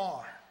 born in a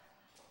barn.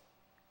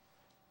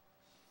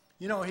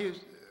 You know, he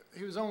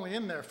was only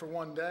in there for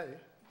one day.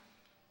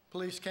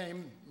 Police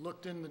came,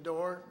 looked in the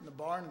door in the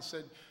barn and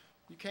said,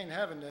 "You can't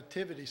have a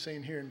nativity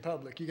scene here in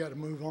public. You got to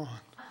move on."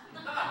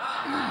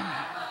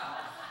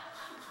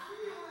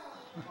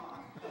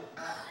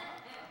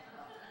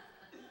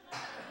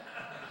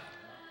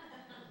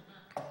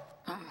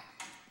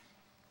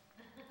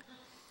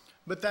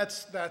 But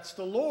that's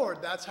the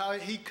Lord. That's how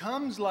he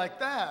comes like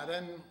that.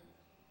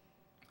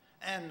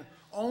 And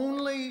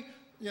only,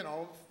 you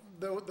know,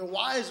 the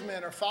wise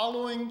men are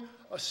following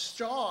a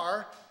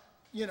star,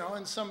 you know,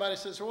 and somebody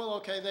says, well,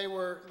 okay, they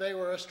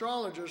were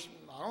astrologers.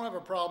 I don't have a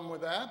problem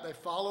with that. They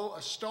follow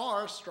a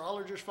star.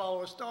 Astrologers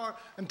follow a star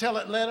until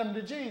it led them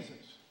to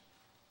Jesus.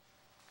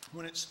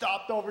 When it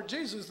stopped over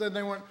Jesus, then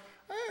they went,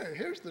 hey,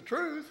 here's the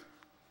truth.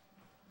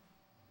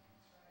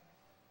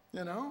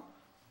 You know?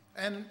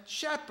 And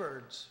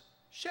shepherds.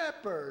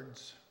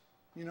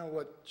 You know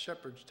what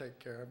shepherds take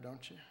care of,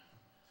 don't you?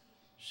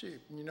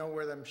 Sheep. You know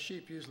where them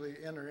sheep usually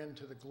enter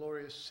into the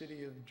glorious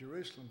city of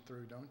Jerusalem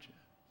through, don't you?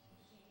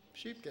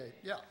 Sheep gate,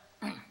 yeah.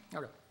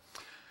 Okay.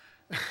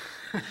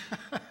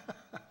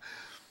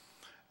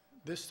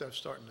 This stuff's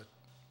starting to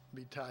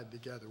be tied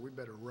together. We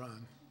better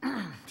run.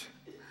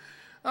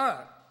 All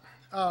right.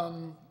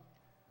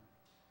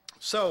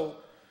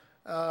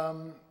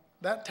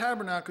 That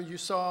tabernacle you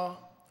saw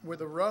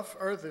with a rough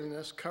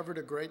earthiness covered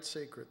a great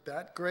secret.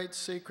 That great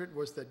secret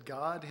was that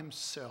God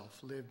himself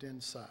lived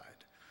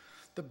inside.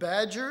 The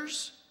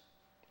badgers,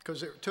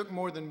 because it took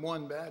more than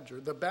one badger,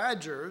 the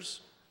badgers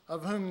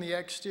of whom the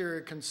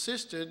exterior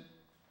consisted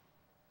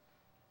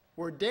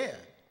were dead.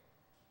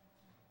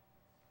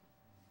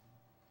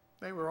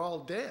 They were all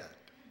dead.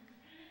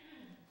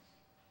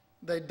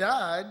 They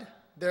died,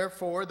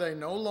 therefore they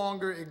no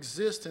longer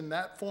exist in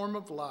that form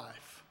of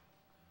life.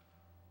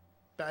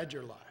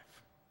 Badger life.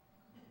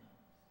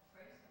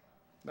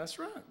 That's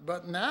right.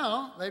 But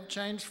now they've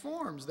changed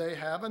forms. They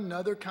have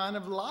another kind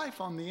of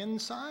life on the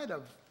inside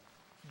of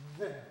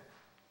them.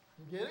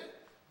 You get it?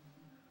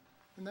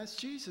 And that's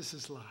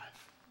Jesus' life.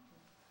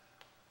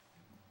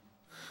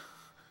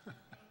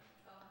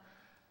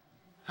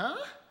 Huh?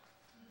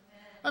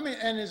 I mean,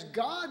 and is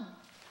God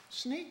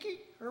sneaky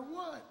or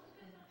what?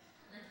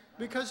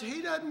 Because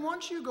he doesn't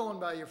want you going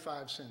by your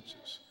five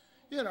senses.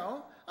 You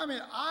know, I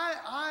mean,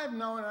 I've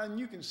known, and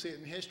you can see it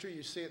in history,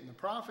 you see it in the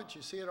prophets,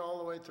 you see it all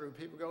the way through.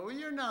 People go, well,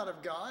 you're not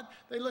of God.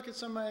 They look at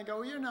somebody and go,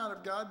 well, you're not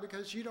of God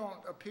because you don't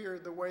appear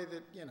the way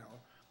that, you know,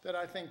 that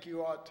I think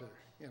you ought to.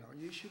 You know,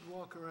 you should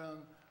walk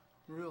around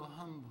real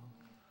humble.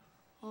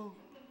 Oh,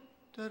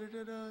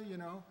 da-da-da-da, you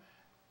know.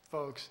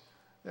 Folks,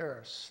 there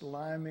are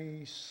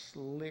slimy,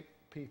 slick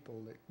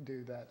people that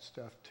do that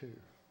stuff too.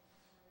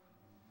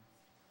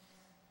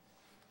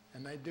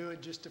 And they do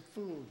it just to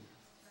fool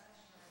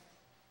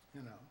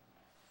you know.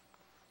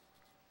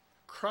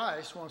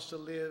 Christ wants to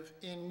live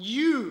in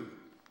you,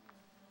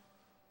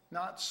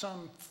 not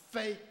some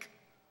fake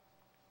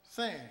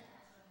thing,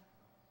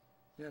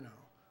 you know.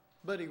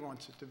 But he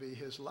wants it to be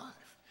his life.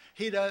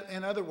 He does,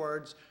 in other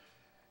words,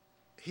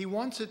 he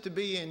wants it to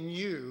be in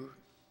you,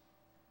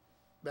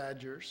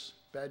 badger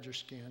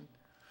skin,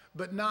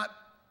 but not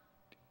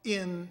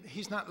in,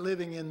 he's not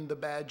living in the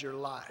badger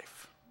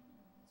life.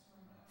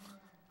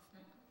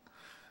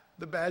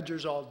 The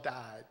badgers all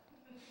died.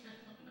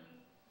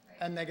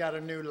 And they got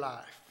a new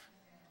life.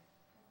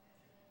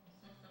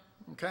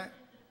 Okay?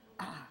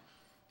 All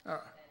right.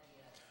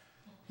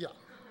 Yeah.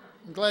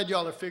 I'm glad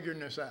y'all are figuring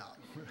this out.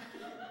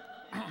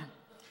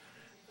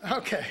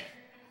 Okay.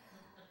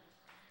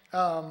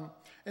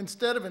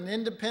 Instead of an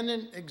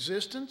independent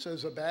existence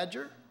as a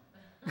badger,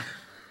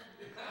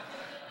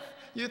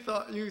 you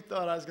thought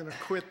I was going to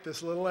quit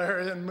this little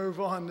area and move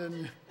on,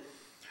 didn't you?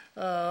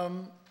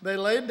 They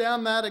laid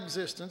down that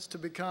existence to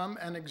become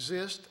and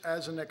exist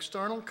as an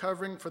external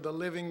covering for the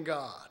living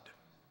God.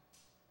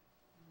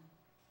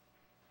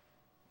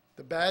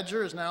 The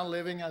badger is now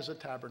living as a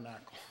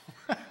tabernacle.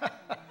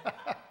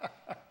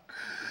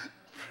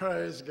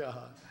 Praise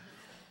God.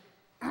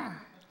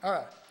 All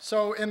right.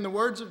 So in the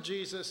words of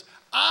Jesus,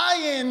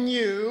 I in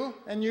you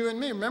and you in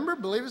me. Remember,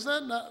 believes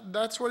that?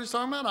 That's what he's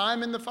talking about.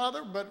 I'm in the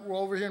Father. But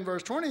over here in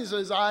verse 20, he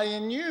says, I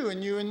in you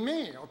and you in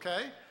me.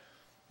 Okay?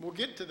 We'll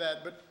get to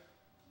that. But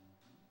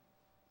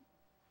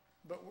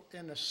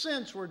in a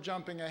sense, we're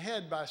jumping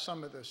ahead by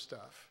some of this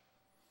stuff.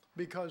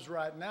 Because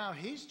right now,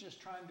 he's just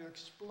trying to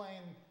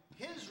explain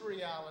his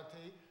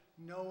reality,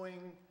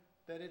 knowing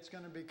that it's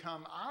going to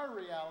become our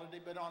reality,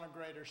 but on a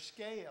greater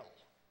scale.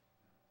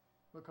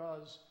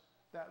 Because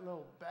that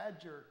little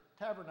badger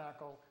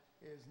tabernacle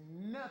is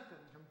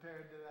nothing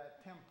compared to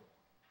that temple,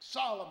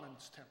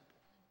 Solomon's temple.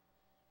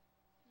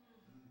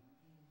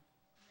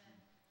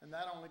 And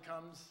that only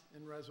comes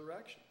in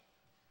resurrection.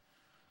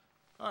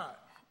 All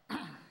right.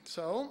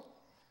 So,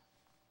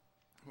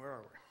 where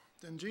are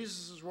we? In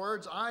Jesus'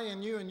 words, I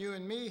in you and you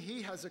in me,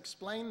 he has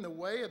explained the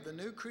way of the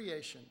new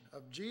creation,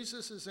 of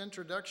Jesus'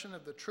 introduction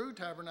of the true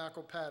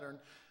tabernacle pattern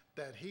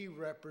that he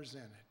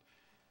represented.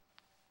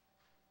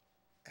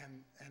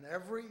 And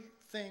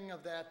everything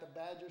of that, the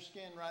badger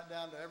skin right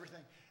down to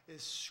everything,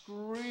 is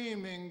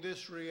screaming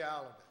this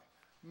reality.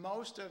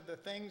 Most of the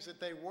things that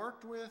they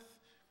worked with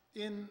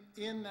in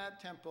that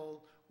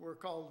temple were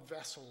called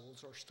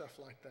vessels or stuff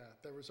like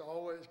that. There was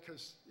always,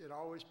 because it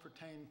always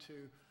pertained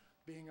to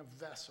being a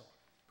vessel.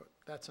 But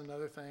that's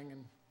another thing,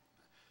 and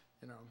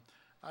you know,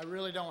 I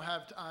really don't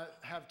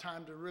have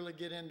time to really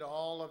get into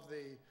all of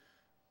the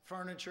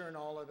furniture and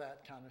all of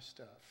that kind of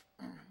stuff.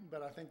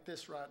 But I think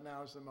this right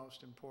now is the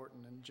most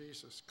important, and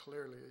Jesus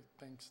clearly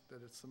thinks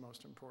that it's the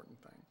most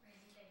important thing. Maybe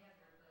they have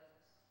their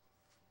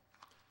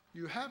books.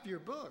 You have your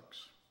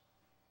books.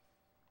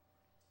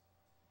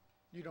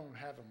 You don't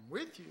have them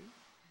with you.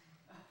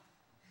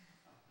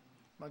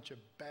 Bunch of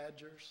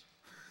badgers.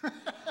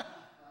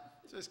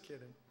 Just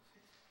kidding.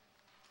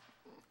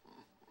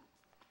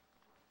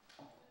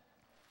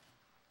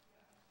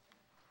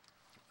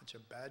 Bunch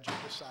of badger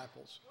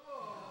disciples.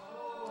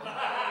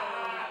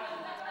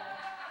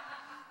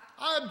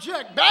 I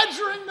object.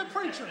 Badgering the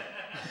preacher.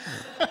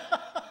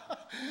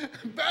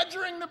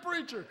 Badgering the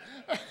preacher.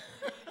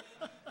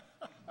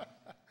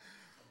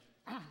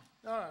 All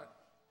right.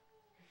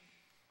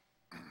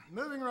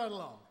 Moving right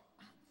along.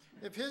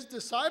 If his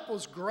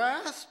disciples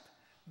grasp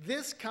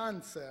this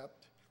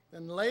concept,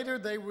 then later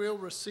they will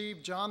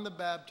receive John the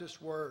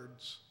Baptist's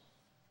words.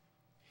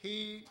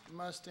 He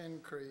must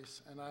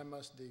increase and I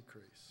must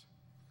decrease.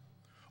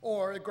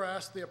 Or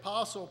grasp the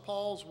Apostle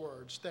Paul's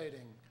words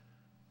stating,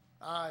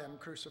 I am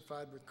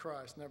crucified with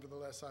Christ,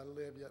 nevertheless I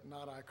live, yet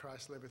not I,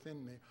 Christ liveth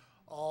in me.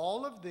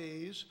 All of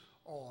these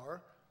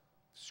are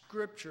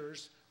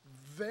scriptures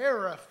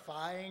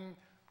verifying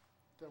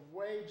the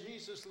way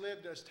Jesus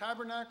lived as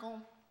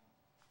tabernacle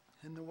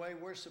and the way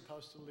we're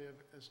supposed to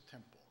live as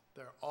temple.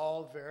 They're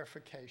all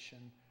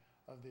verification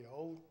of the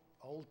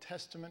Old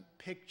Testament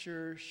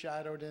picture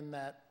shadowed in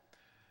that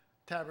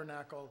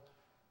tabernacle,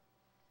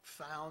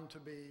 found to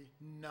be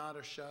not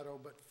a shadow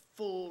but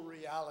full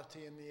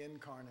reality in the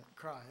incarnate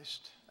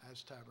Christ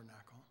as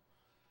tabernacle,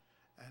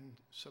 and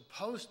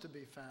supposed to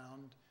be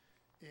found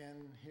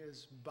in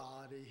his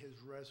body,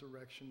 his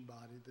resurrection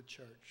body, the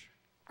church.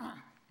 All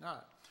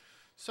right.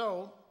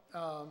 So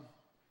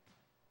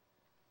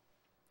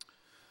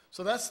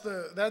So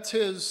that's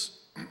his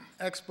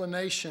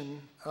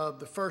explanation of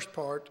the first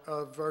part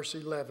of verse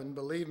 11.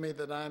 Believe me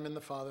that I am in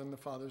the Father and the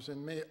Father's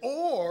in me.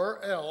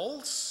 Or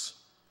else,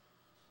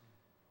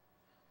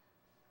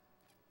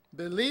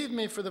 believe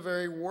me for the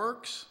very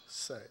work's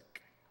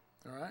sake.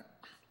 All right?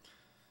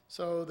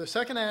 So the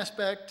second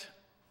aspect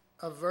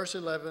of verse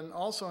 11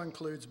 also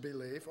includes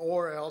belief,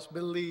 or else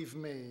believe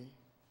me.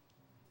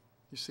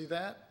 You see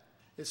that?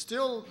 It's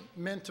still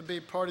meant to be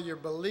part of your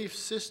belief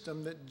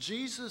system that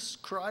Jesus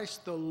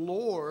Christ the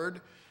Lord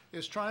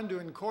is trying to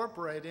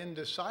incorporate in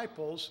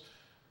disciples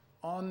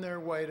on their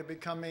way to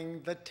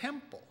becoming the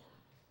temple.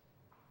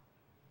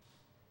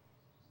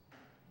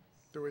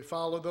 Do we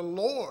follow the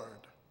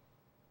Lord?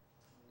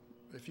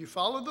 If you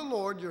follow the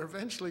Lord, you're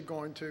eventually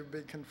going to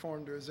be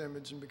conformed to his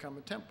image and become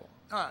a temple.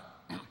 All right.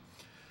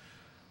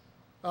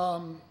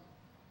 All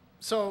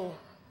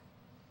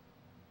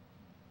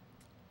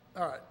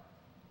right.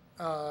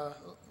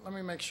 Let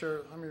me make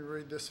sure, let me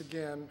read this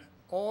again.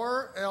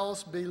 Or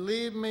else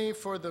believe me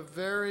for the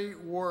very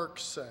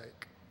work's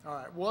sake. All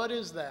right, what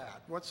is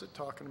that? What's it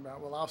talking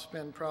about? Well, I'll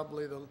spend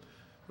probably the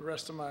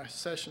rest of my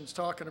sessions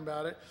talking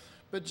about it.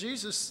 But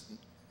Jesus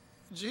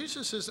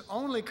is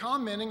only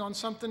commenting on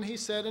something he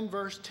said in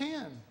verse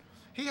 10.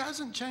 He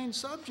hasn't changed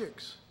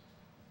subjects.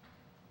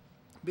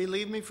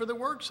 Believe me for the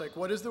work's sake.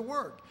 What is the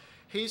work?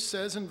 He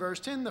says in verse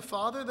 10, the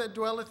Father that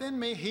dwelleth in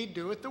me, he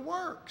doeth the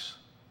works.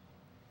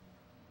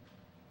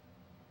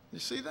 You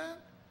see that?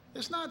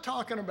 It's not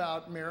talking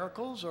about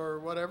miracles or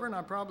whatever, and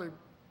I probably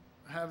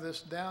have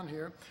this down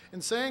here.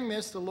 In saying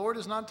this, the Lord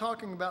is not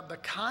talking about the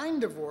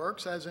kind of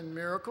works, as in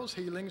miracles,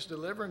 healings,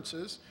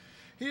 deliverances.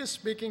 He is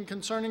speaking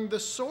concerning the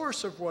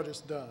source of what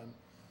is done.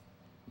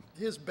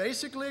 He is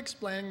basically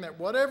explaining that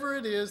whatever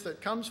it is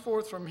that comes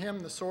forth from him,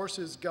 the source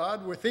is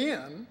God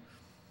within,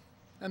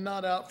 and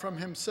not out from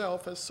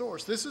himself as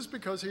source. This is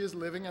because he is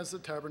living as the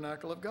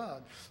tabernacle of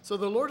God. So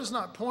the Lord is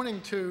not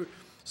pointing to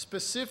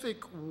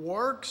specific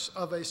works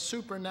of a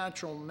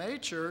supernatural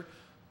nature,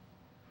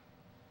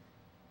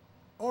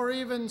 or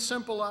even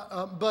simple,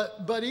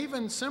 but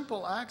even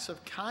simple acts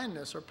of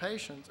kindness or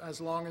patience,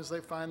 as long as they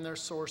find their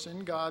source in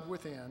God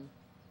within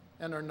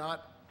and are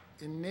not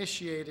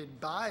initiated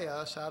by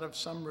us out of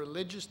some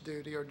religious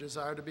duty or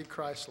desire to be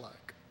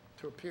Christ-like,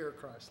 to appear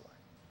Christ-like.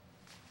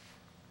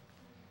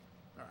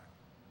 All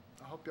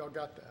right, I hope y'all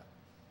got that.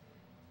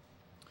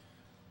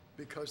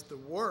 Because the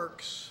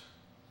works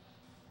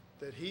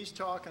that he's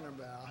talking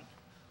about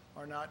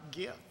are not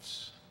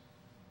gifts.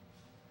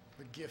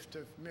 The gift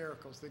of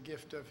miracles, the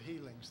gift of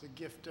healings, the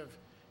gift of,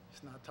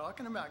 he's not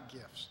talking about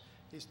gifts.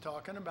 He's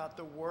talking about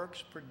the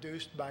works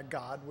produced by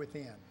God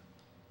within.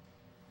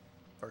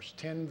 Verse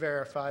 10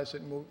 verifies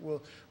it, and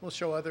we'll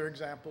show other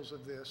examples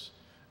of this.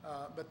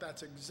 But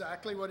that's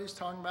exactly what he's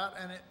talking about,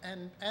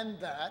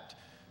 and that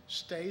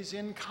stays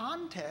in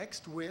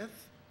context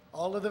with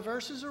all of the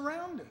verses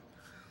around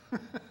it,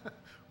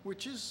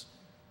 which is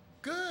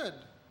good.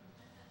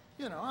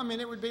 You know, I mean,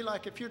 it would be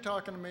like if you're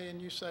talking to me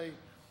and you say,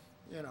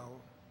 you know,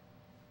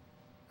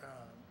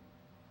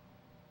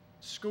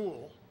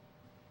 school,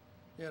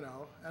 you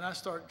know, and I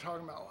start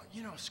talking about,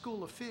 you know,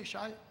 school of fish.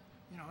 I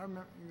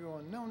remember you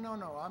going, no,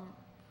 I'm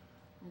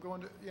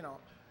going to, you know,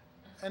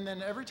 and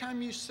then every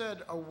time you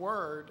said a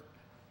word,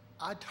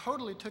 I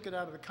totally took it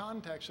out of the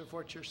context of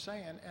what you're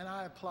saying, and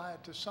I apply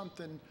it to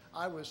something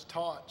I was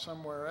taught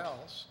somewhere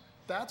else.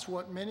 That's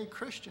what many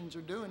Christians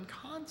are doing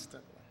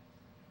constantly.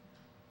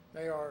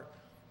 They are,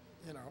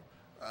 you know,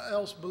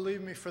 else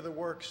believe me for the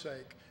work's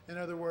sake. In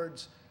other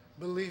words,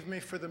 believe me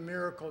for the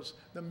miracles.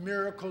 The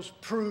miracles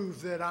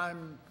prove that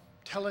I'm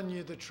telling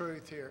you the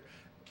truth here.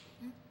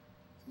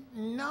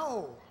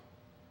 No.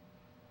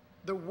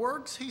 The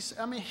works,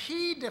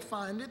 he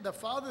defined it. The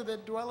Father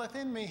that dwelleth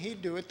in me, he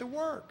doeth the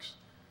works.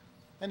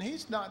 And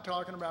he's not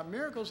talking about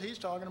miracles. He's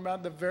talking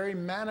about the very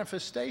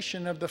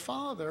manifestation of the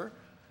Father,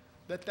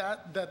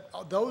 that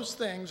those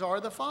things are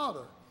the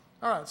Father.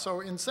 All right, so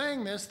in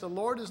saying this, the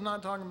Lord is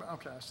not talking about,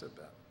 okay, I said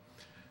that.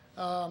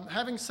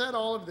 Having said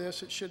all of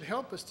this, it should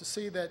help us to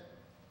see that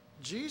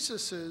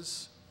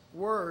Jesus's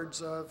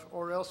words of,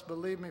 or else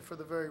believe me for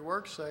the very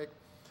work's sake,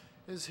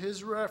 is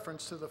his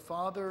reference to the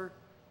Father,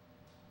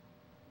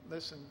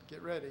 listen,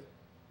 get ready,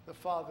 the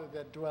Father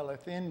that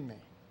dwelleth in me.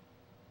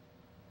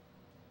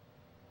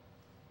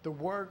 The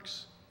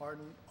works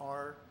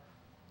are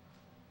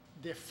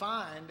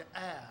defined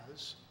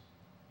as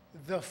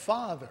the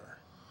Father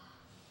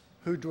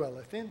who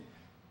dwelleth in me.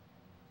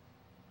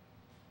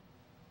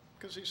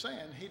 Because he's saying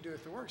he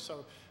doeth the work.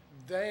 So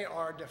they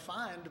are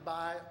defined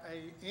by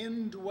an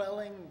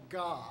indwelling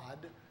God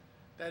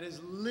that is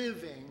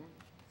living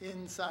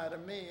inside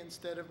of me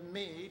instead of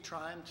me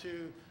trying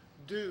to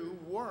do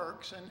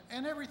works.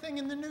 And everything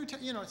in the New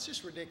Testament, you know, it's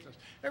just ridiculous.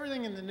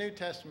 Everything in the New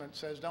Testament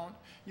says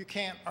you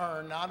can't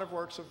earn, not of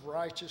works of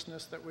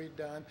righteousness that we've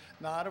done,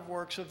 not of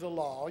works of the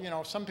law. You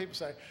know, some people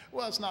say,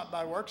 well, it's not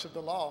by works of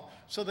the law.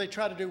 So they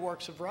try to do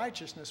works of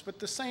righteousness. But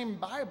the same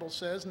Bible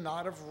says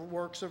not of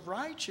works of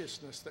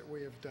righteousness that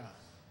we have done.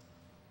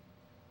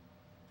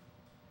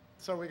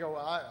 So we go,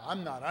 well,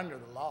 I'm not under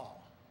the law.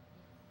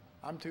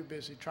 I'm too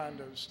busy trying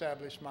to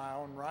establish my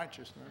own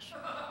righteousness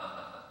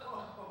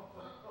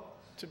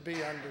to be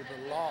under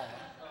the law.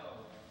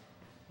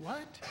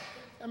 What?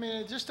 I mean,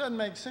 it just doesn't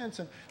make sense.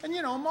 And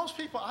you know, most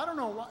people, I don't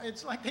know why,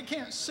 it's like they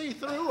can't see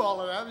through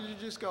all of that. You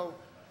just go,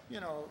 you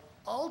know,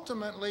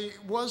 ultimately,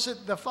 was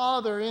it the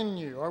Father in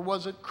you or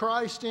was it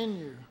Christ in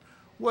you?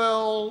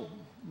 Well,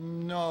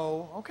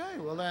 no. Okay,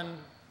 well then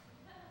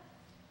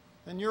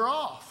you're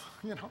off,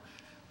 you know.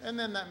 And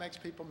then that makes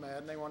people mad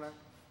and they want to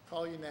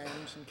call you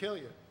names and kill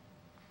you.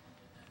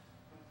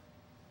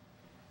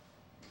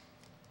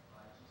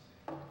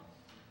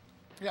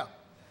 Yeah.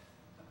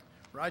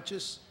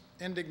 Righteous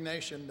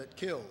indignation that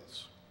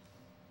kills.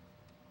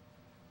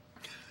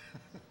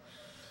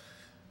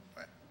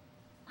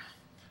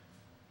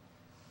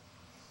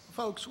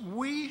 Folks,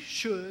 we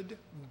should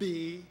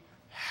be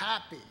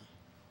happy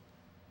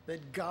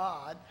that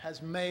God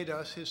has made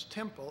us his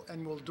temple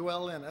and will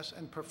dwell in us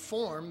and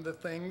perform the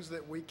things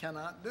that we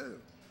cannot do.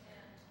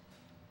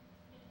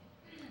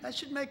 That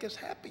should make us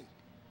happy.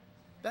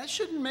 That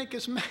shouldn't make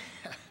us mad.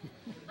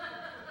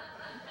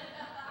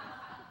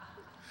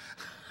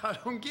 I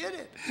don't get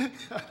it.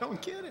 I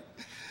don't get it.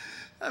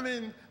 I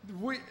mean,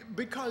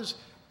 because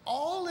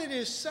all it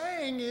is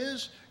saying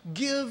is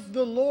give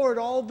the Lord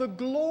all the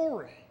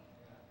glory.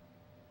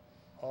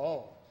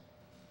 Oh,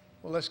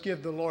 well, let's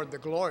give the Lord the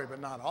glory, but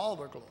not all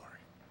the glory.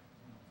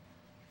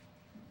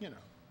 You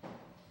know,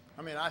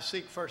 I mean, I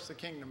seek first the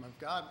kingdom of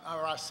God,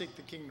 or I seek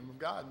the kingdom of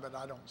God, but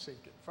I don't seek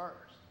it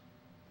first.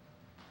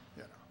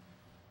 You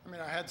know, I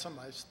mean, I had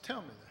somebody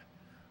tell me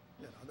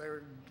that. You know,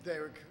 they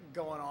were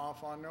going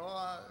off on,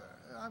 well,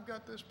 I've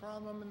got this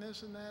problem and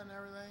this and that and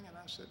everything, and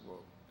I said,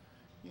 well,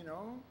 you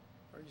know,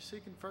 are you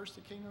seeking first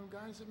the kingdom of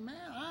God? He said,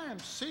 man, I am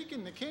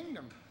seeking the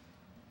kingdom.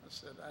 I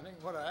said, I think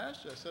what I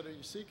asked you, I said, are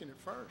you seeking it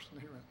first? And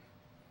he went,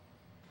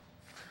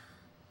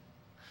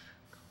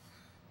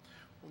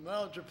 well,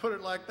 now that you put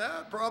it like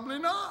that, probably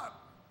not.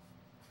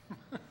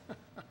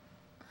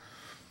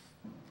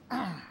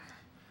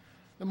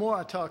 The more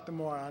I talk, the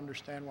more I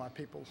understand why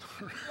people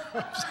are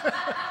upset.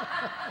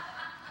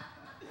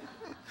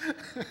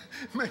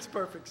 Makes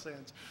perfect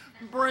sense.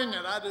 Bring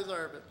it, I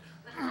deserve it.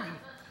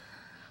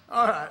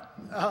 All right.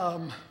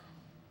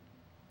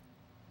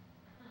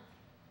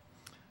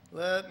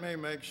 Let me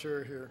make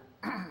sure here.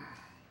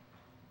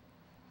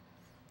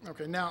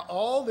 Okay, now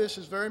all this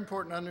is very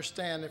important to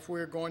understand if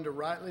we're going to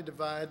rightly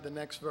divide the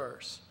next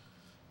verse.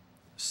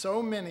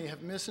 So many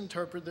have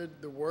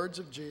misinterpreted the words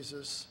of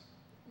Jesus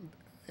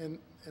in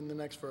the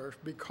next verse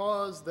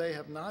because they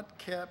have not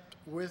kept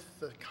with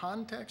the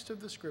context of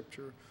the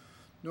scripture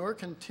nor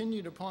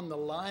continued upon the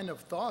line of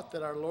thought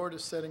that our Lord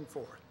is setting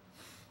forth.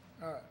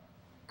 All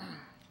right.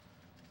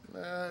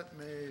 Let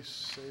me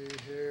see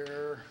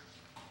here.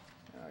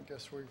 I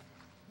guess we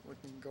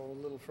can go a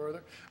little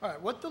further. All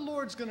right, what the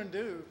Lord's going to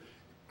do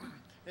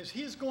is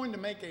he's going to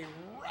make a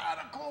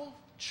radical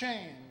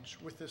change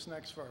with this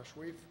next verse.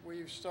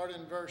 We've started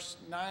in verse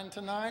 9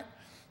 tonight,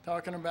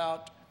 talking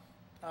about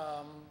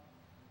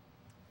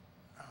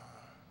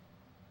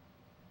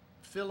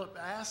Philip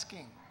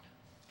asking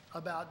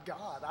about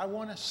God. I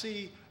want to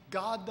see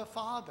God the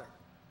Father.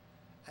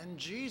 And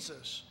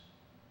Jesus,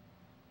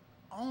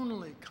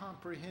 only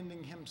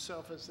comprehending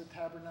himself as the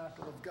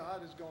tabernacle of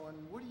God, is going,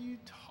 what are you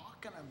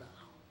talking about?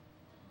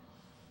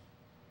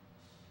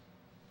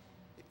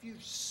 If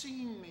you've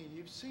seen me,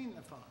 you've seen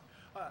the Father.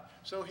 All right,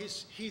 so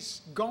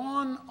he's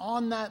gone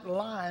on that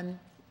line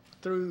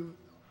through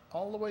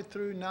all the way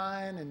through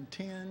 9 and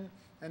 10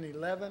 and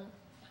 11.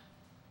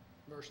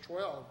 Verse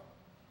 12.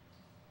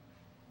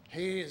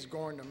 He is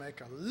going to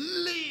make a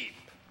leap,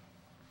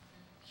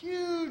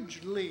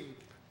 huge leap,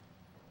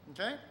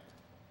 okay?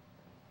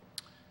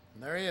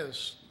 And there he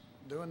is,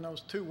 doing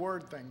those two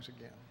word things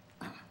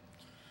again.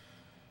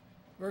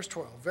 Verse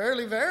 12,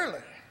 verily,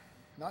 verily,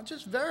 not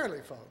just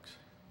verily, folks.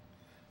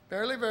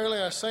 Verily, verily,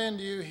 I say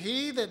unto you,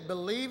 he that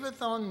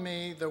believeth on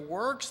me, the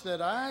works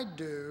that I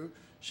do,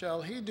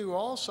 shall he do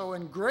also,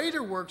 and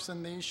greater works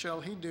than these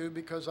shall he do,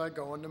 because I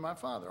go unto my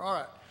Father. All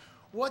right.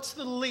 What's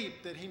the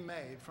leap that he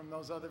made from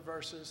those other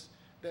verses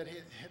that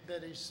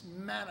he's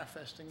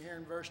manifesting here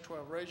in verse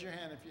 12? Raise your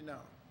hand if you know.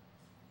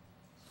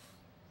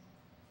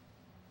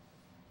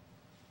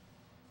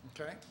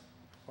 Okay.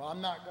 Well,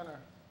 I'm not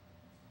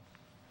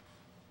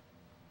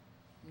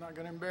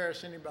gonna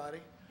embarrass anybody.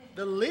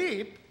 The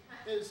leap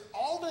is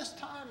all this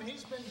time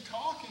he's been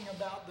talking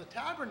about the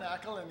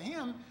tabernacle and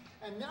him,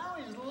 and now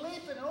he's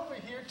leaping over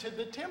here to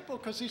the temple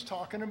because he's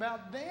talking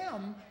about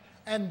them.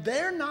 And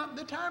they're not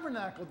the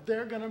tabernacle.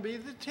 They're going to be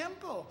the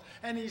temple.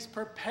 And he's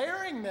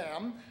preparing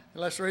them.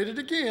 Let's read it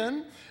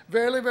again.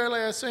 Verily,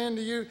 verily, I say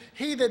unto you,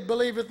 he that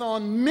believeth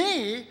on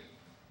me,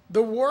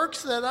 the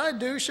works that I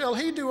do shall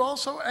he do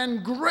also,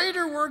 and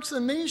greater works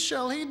than these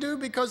shall he do,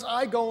 because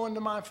I go unto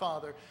my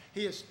Father.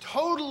 He is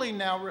totally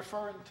now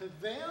referring to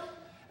them,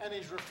 and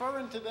he's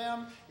referring to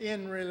them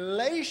in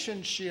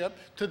relationship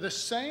to the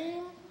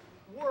same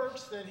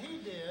works that he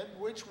did,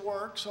 which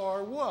works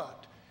are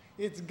what?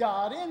 It's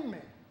God in me.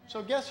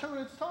 So guess who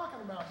it's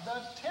talking about?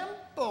 The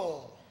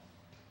temple.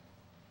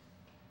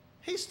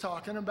 He's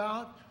talking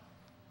about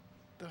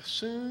the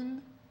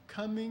soon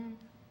coming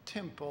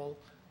temple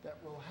that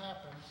will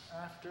happen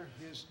after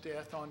his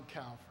death on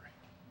Calvary.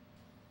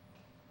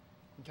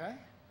 Okay?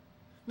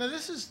 Now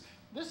this is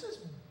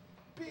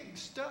big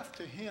stuff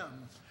to him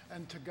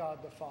and to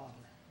God the Father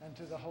and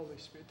to the Holy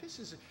Spirit. This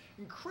is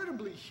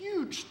incredibly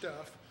huge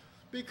stuff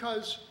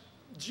because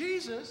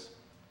Jesus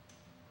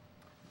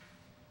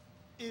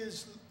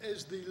is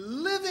the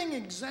living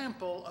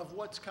example of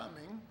what's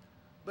coming,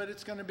 but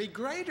it's going to be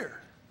greater.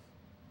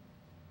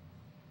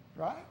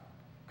 Right?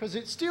 Because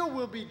it still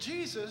will be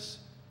Jesus,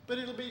 but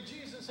it'll be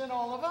Jesus in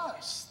all of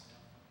us.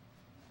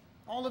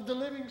 All of the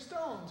living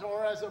stones,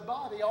 or as a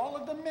body, all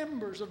of the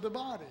members of the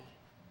body.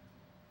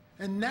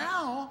 And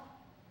now,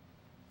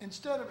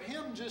 instead of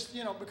him just,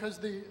 because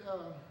the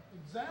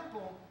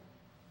example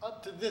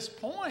up to this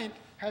point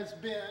has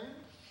been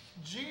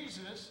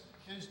Jesus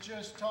is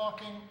just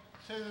talking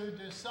to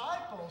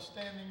disciples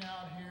standing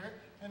out here,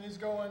 and he's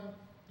going,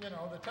 the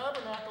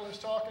tabernacle is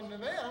talking to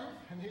them,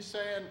 and he's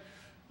saying,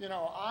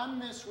 I'm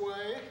this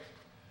way,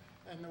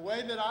 and the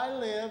way that I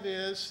live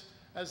is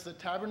as the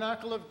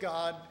tabernacle of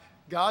God.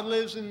 God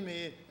lives in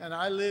me, and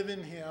I live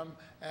in him,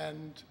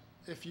 and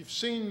if you've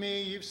seen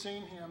me, you've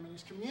seen him. And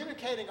he's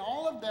communicating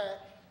all of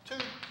that to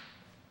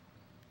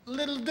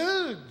little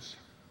dudes,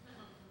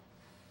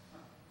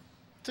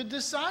 to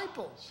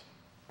disciples.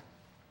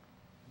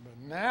 But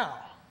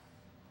now,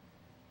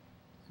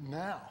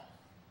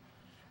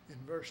 in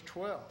verse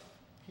 12,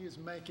 he is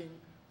making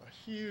a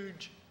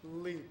huge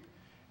leap.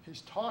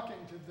 He's talking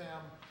to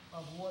them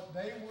of what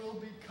they will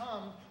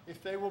become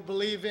if they will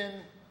believe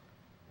in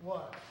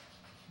what?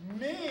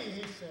 Me,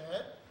 he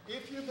said.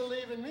 If you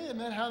believe in me, and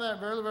then how that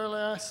verily, verily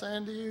I say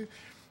unto you,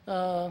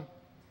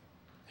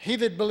 he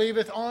that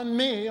believeth on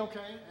me,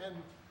 okay, and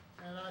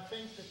I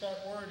think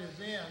that word is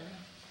in,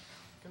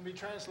 can be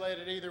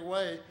translated either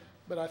way,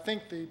 but I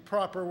think the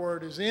proper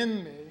word is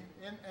in me.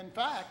 In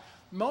fact,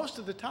 most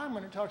of the time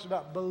when it talks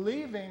about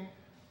believing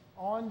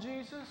on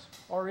Jesus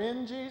or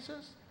in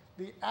Jesus,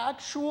 the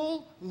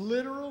actual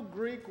literal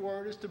Greek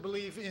word is to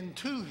believe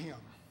into him.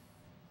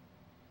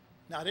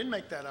 Now, I didn't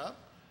make that up.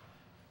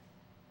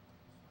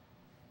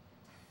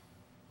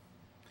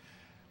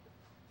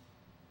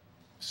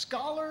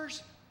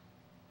 Scholars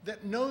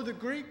that know the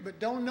Greek but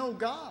don't know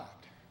God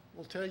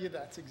will tell you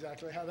that's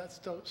exactly how that's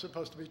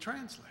supposed to be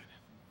translated.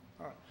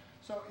 All right.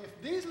 So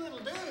if these little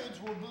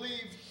dudes will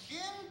believe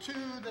into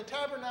the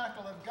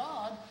tabernacle of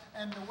God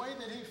and the way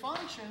that he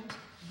functions,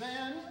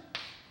 then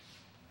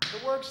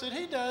the works that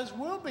he does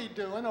will be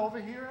doing over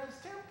here as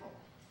temple.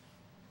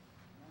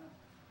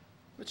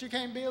 But you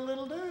can't be a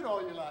little dude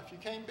all your life. You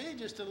can't be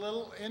just a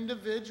little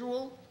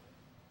individual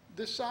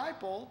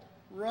disciple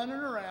running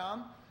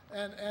around.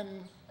 And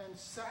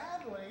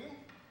sadly,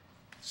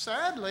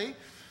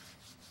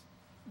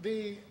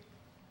 the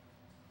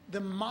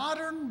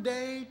modern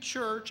day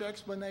church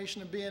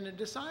explanation of being a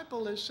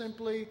disciple is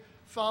simply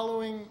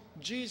following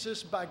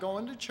Jesus by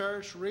going to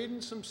church, reading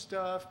some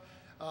stuff,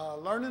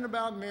 learning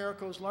about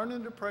miracles,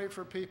 learning to pray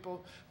for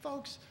people.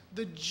 Folks,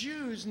 the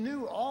Jews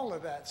knew all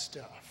of that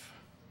stuff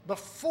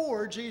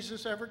before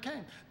Jesus ever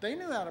came. They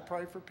knew how to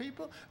pray for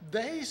people.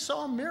 They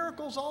saw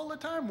miracles all the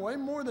time, way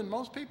more than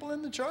most people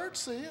in the church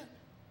see it.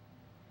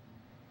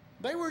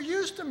 They were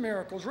used to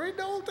miracles. Read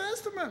the Old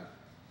Testament.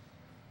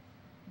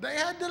 They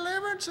had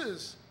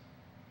deliverances.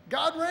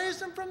 God raised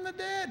them from the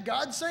dead.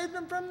 God saved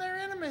them from their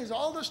enemies.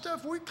 All the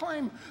stuff we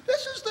claim,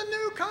 this is the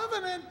new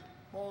covenant.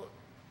 Well,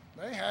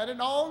 they had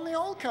it all in the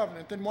old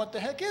covenant. Then what the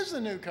heck is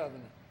the new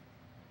covenant?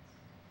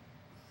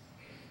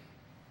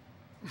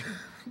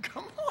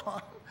 Come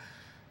on.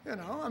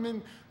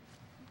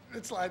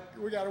 It's like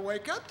we got to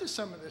wake up to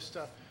some of this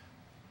stuff.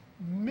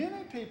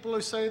 Many people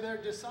who say they're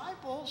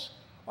disciples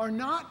are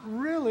not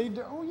really,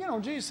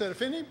 Jesus said,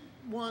 if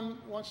anyone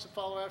wants to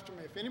follow after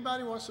me, if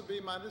anybody wants to be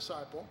my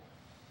disciple,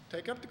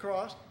 take up the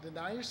cross,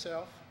 deny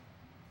yourself,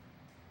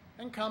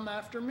 and come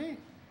after me.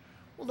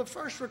 Well, the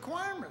first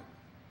requirement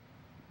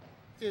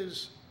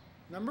is,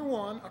 number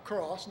one, a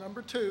cross.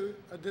 Number two,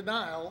 a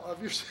denial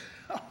of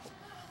yourself.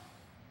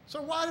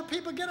 So why do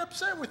people get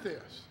upset with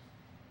this?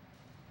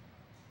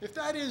 If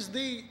that is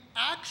the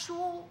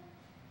actual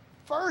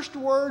first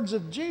words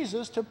of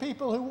Jesus to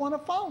people who want to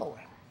follow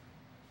him.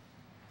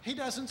 He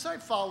doesn't say,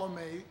 follow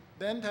me,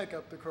 then take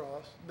up the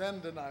cross, then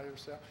deny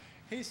yourself.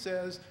 He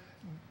says,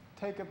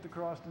 take up the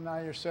cross,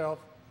 deny yourself,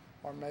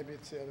 or maybe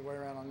it's the other way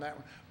around on that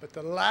one. But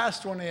the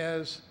last one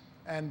is,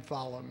 and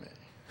follow me.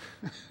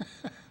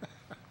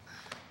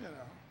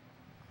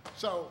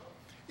 So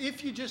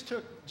if you just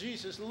took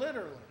Jesus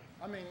literally,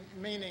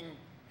 meaning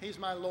he's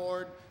my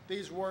Lord,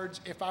 these words,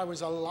 if I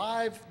was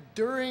alive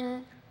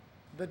during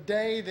the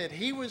day that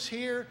he was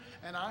here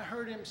and I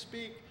heard him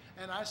speak,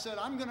 and I said,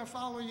 I'm going to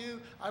follow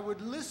you, I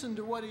would listen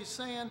to what he's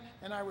saying,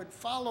 and I would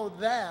follow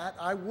that.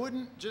 I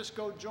wouldn't just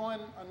go join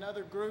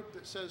another group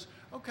that says,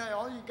 okay,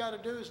 all you got to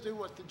do is do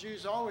what the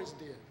Jews always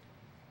did.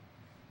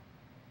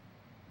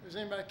 Is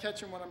anybody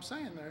catching what I'm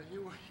saying there?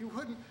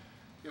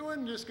 You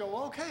wouldn't just go,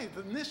 okay,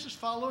 then this is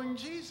following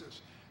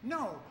Jesus.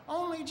 No,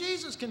 only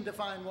Jesus can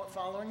define what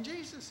following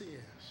Jesus is.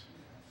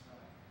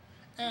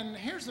 And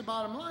here's the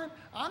bottom line.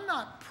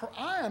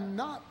 I am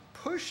not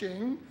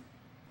pushing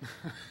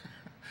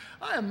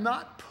I am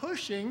not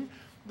pushing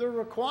the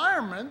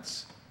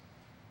requirements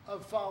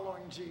of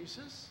following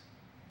Jesus.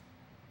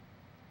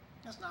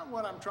 That's not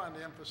what I'm trying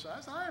to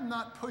emphasize. I am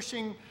not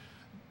pushing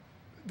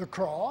the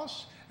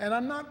cross, and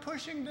I'm not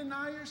pushing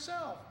deny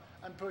yourself.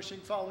 I'm pushing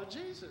follow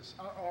Jesus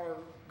or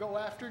go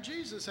after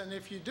Jesus. And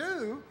if you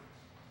do,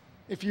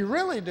 if you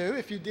really do,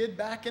 if you did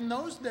back in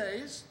those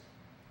days,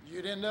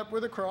 you'd end up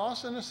with a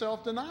cross and a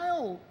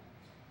self-denial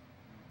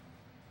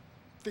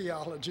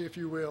theology, if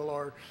you will,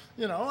 or,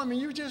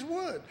 you just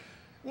would.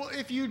 Well,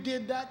 if you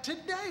did that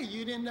today,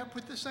 you'd end up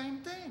with the same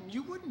thing.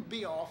 You wouldn't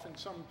be off in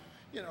some,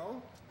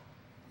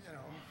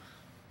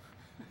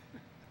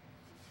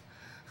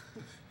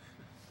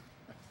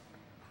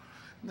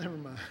 never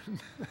mind.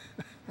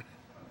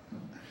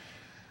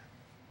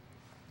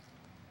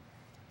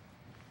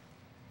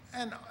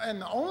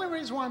 And the only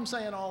reason why I'm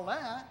saying all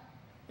that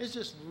is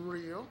just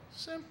real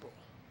simple.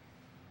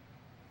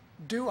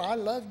 Do I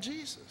love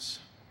Jesus?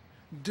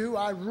 Do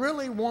I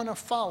really want to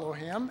follow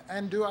him?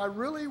 And do I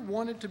really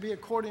want it to be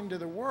according to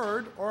the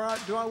word? Or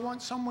do I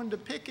want someone to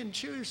pick and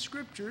choose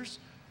scriptures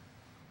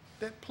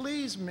that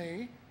please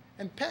me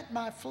and pet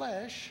my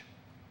flesh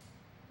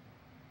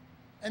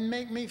and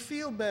make me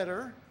feel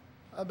better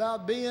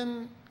about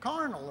being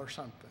carnal or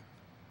something?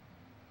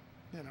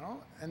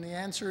 And the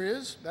answer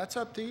is, that's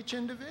up to each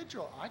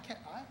individual. I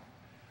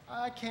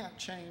can't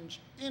change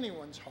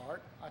anyone's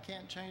heart. I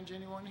can't change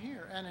anyone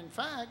here. And in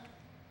fact,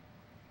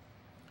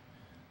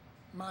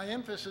 my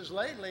emphasis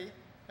lately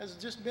has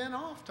just been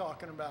off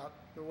talking about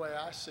the way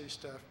I see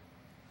stuff.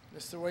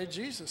 It's the way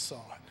Jesus saw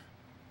it.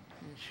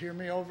 You hear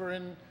me over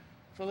in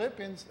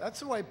Philippians,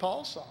 that's the way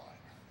Paul saw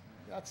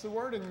it. That's the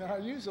wording that I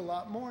use a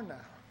lot more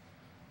now.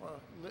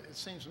 Well, it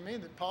seems to me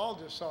that Paul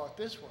just saw it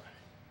this way.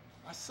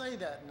 I say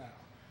that now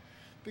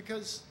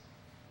because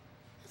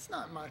it's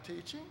not my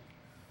teaching.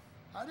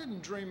 I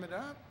didn't dream it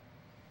up.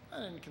 I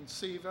didn't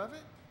conceive of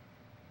it.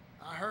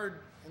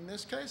 In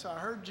this case, I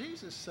heard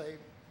Jesus say,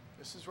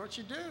 this is what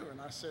you do. And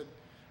I said,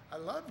 I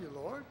love you,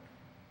 Lord.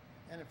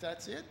 And if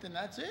that's it, then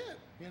that's it.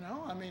 It'd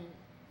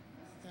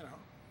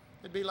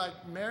be like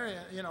marrying,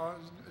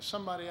 if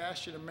somebody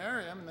asked you to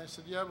marry him and they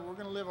said, yeah, but we're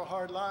going to live a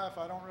hard life.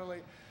 I don't really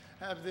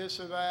have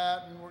this or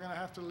that. And we're going to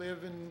have to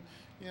live in,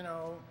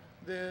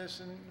 this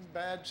and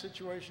bad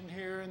situation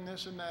here and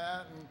this and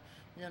that. And,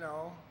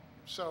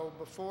 so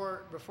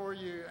before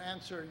you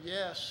answer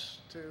yes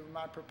to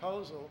my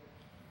proposal,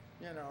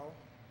 are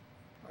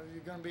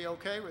you going to be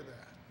okay with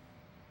that?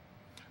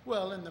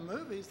 Well, in the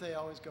movies, they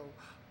always go,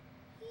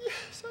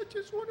 yes, I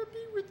just want to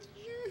be with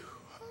you.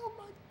 Oh,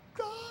 my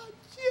God,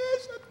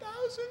 yes,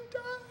 1,000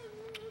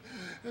 times.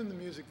 And the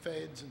music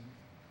fades.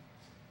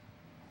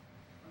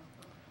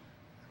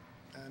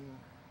 And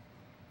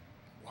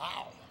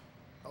wow,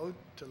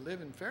 to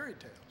live in fairy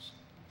tales.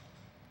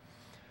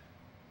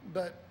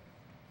 But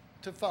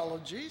to follow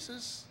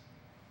Jesus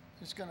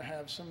is going to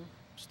have some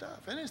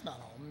stuff. And it's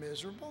not all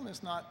miserable.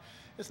 It's not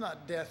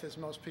death as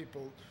most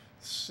people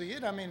see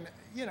it.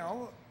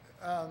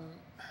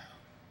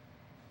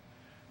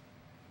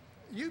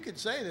 You could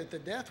say that the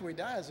death we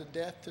die is a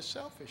death to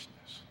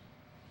selfishness.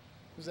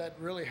 Does that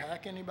really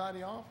hack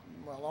anybody off?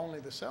 Well, only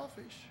the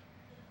selfish.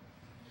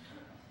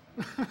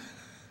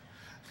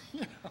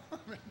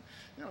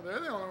 They're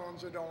the only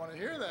ones that don't want to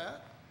hear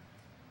that.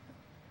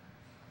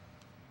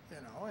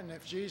 And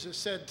if Jesus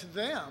said to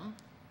them,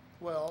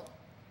 well,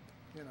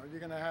 you're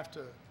going to have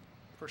to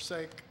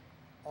forsake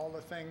all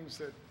the things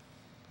that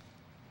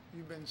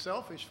you've been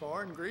selfish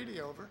for and greedy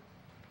over.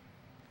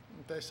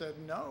 If they said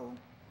no,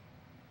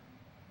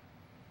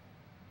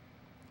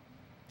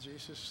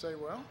 Jesus say,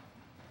 well,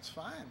 it's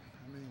fine.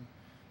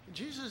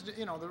 Jesus,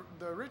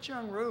 the rich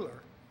young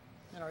ruler,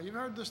 you've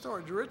heard the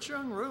story. The rich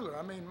young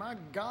ruler, my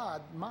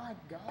God,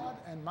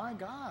 and my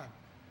God.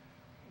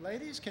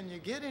 Ladies, can you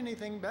get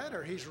anything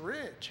better? He's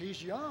rich,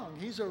 he's young,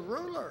 he's a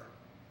ruler.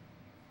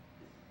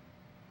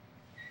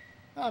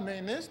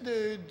 This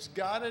dude's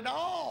got it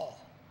all.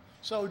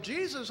 So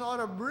Jesus ought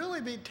to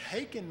really be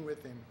taken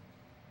with him.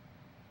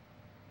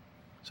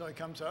 So he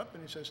comes up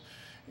and he says,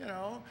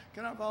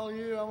 can I follow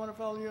you? I want to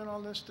follow you and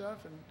all this stuff.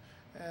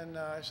 And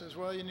he says,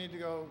 well, you need to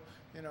go,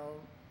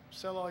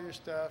 sell all your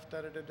stuff,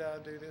 da-da-da-da,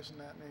 do this and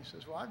that. And he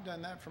says, well, I've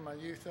done that from my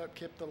youth up,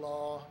 kept the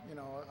law,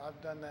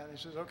 I've done that. And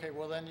he says, okay,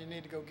 well, then you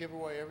need to go give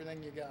away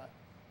everything you got.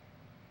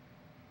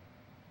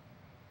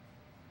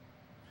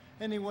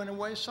 And he went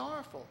away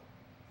sorrowful.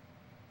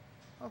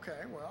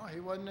 Okay, well, he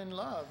wasn't in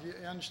love. You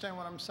understand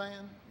what I'm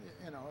saying?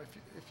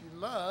 If you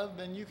love,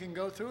 then you can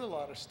go through a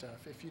lot of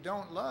stuff. If you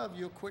don't love,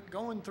 you'll quit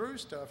going through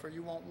stuff, or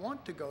you won't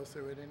want to go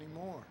through it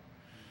anymore.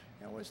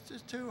 It's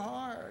just too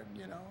hard,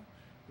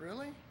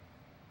 Really?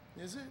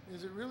 Is it?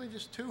 Is it really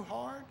just too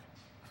hard?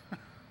 I'm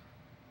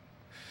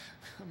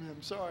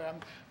sorry.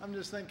 I'm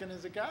just thinking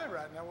as a guy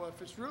right now, well,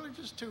 if it's really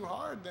just too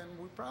hard, then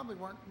we probably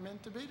weren't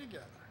meant to be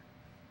together.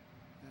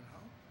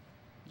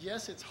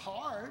 Yes, it's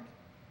hard.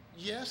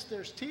 Yes,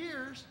 there's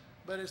tears,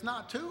 but it's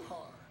not too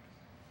hard.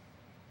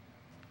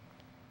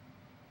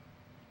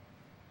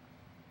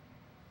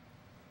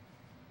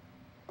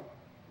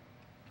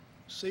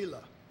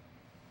 Selah.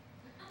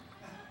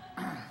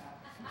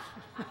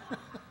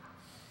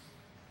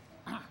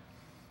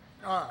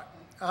 All right.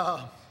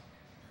 All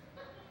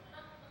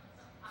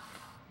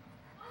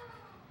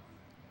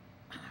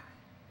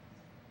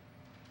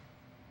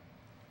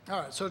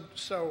right.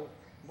 So,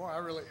 boy,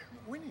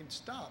 we need to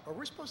stop. Are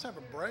we supposed to have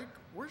a break?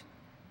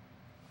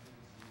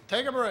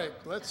 Take a break.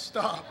 Let's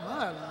stop.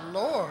 My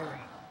Lord.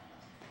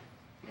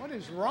 What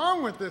is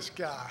wrong with this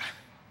guy?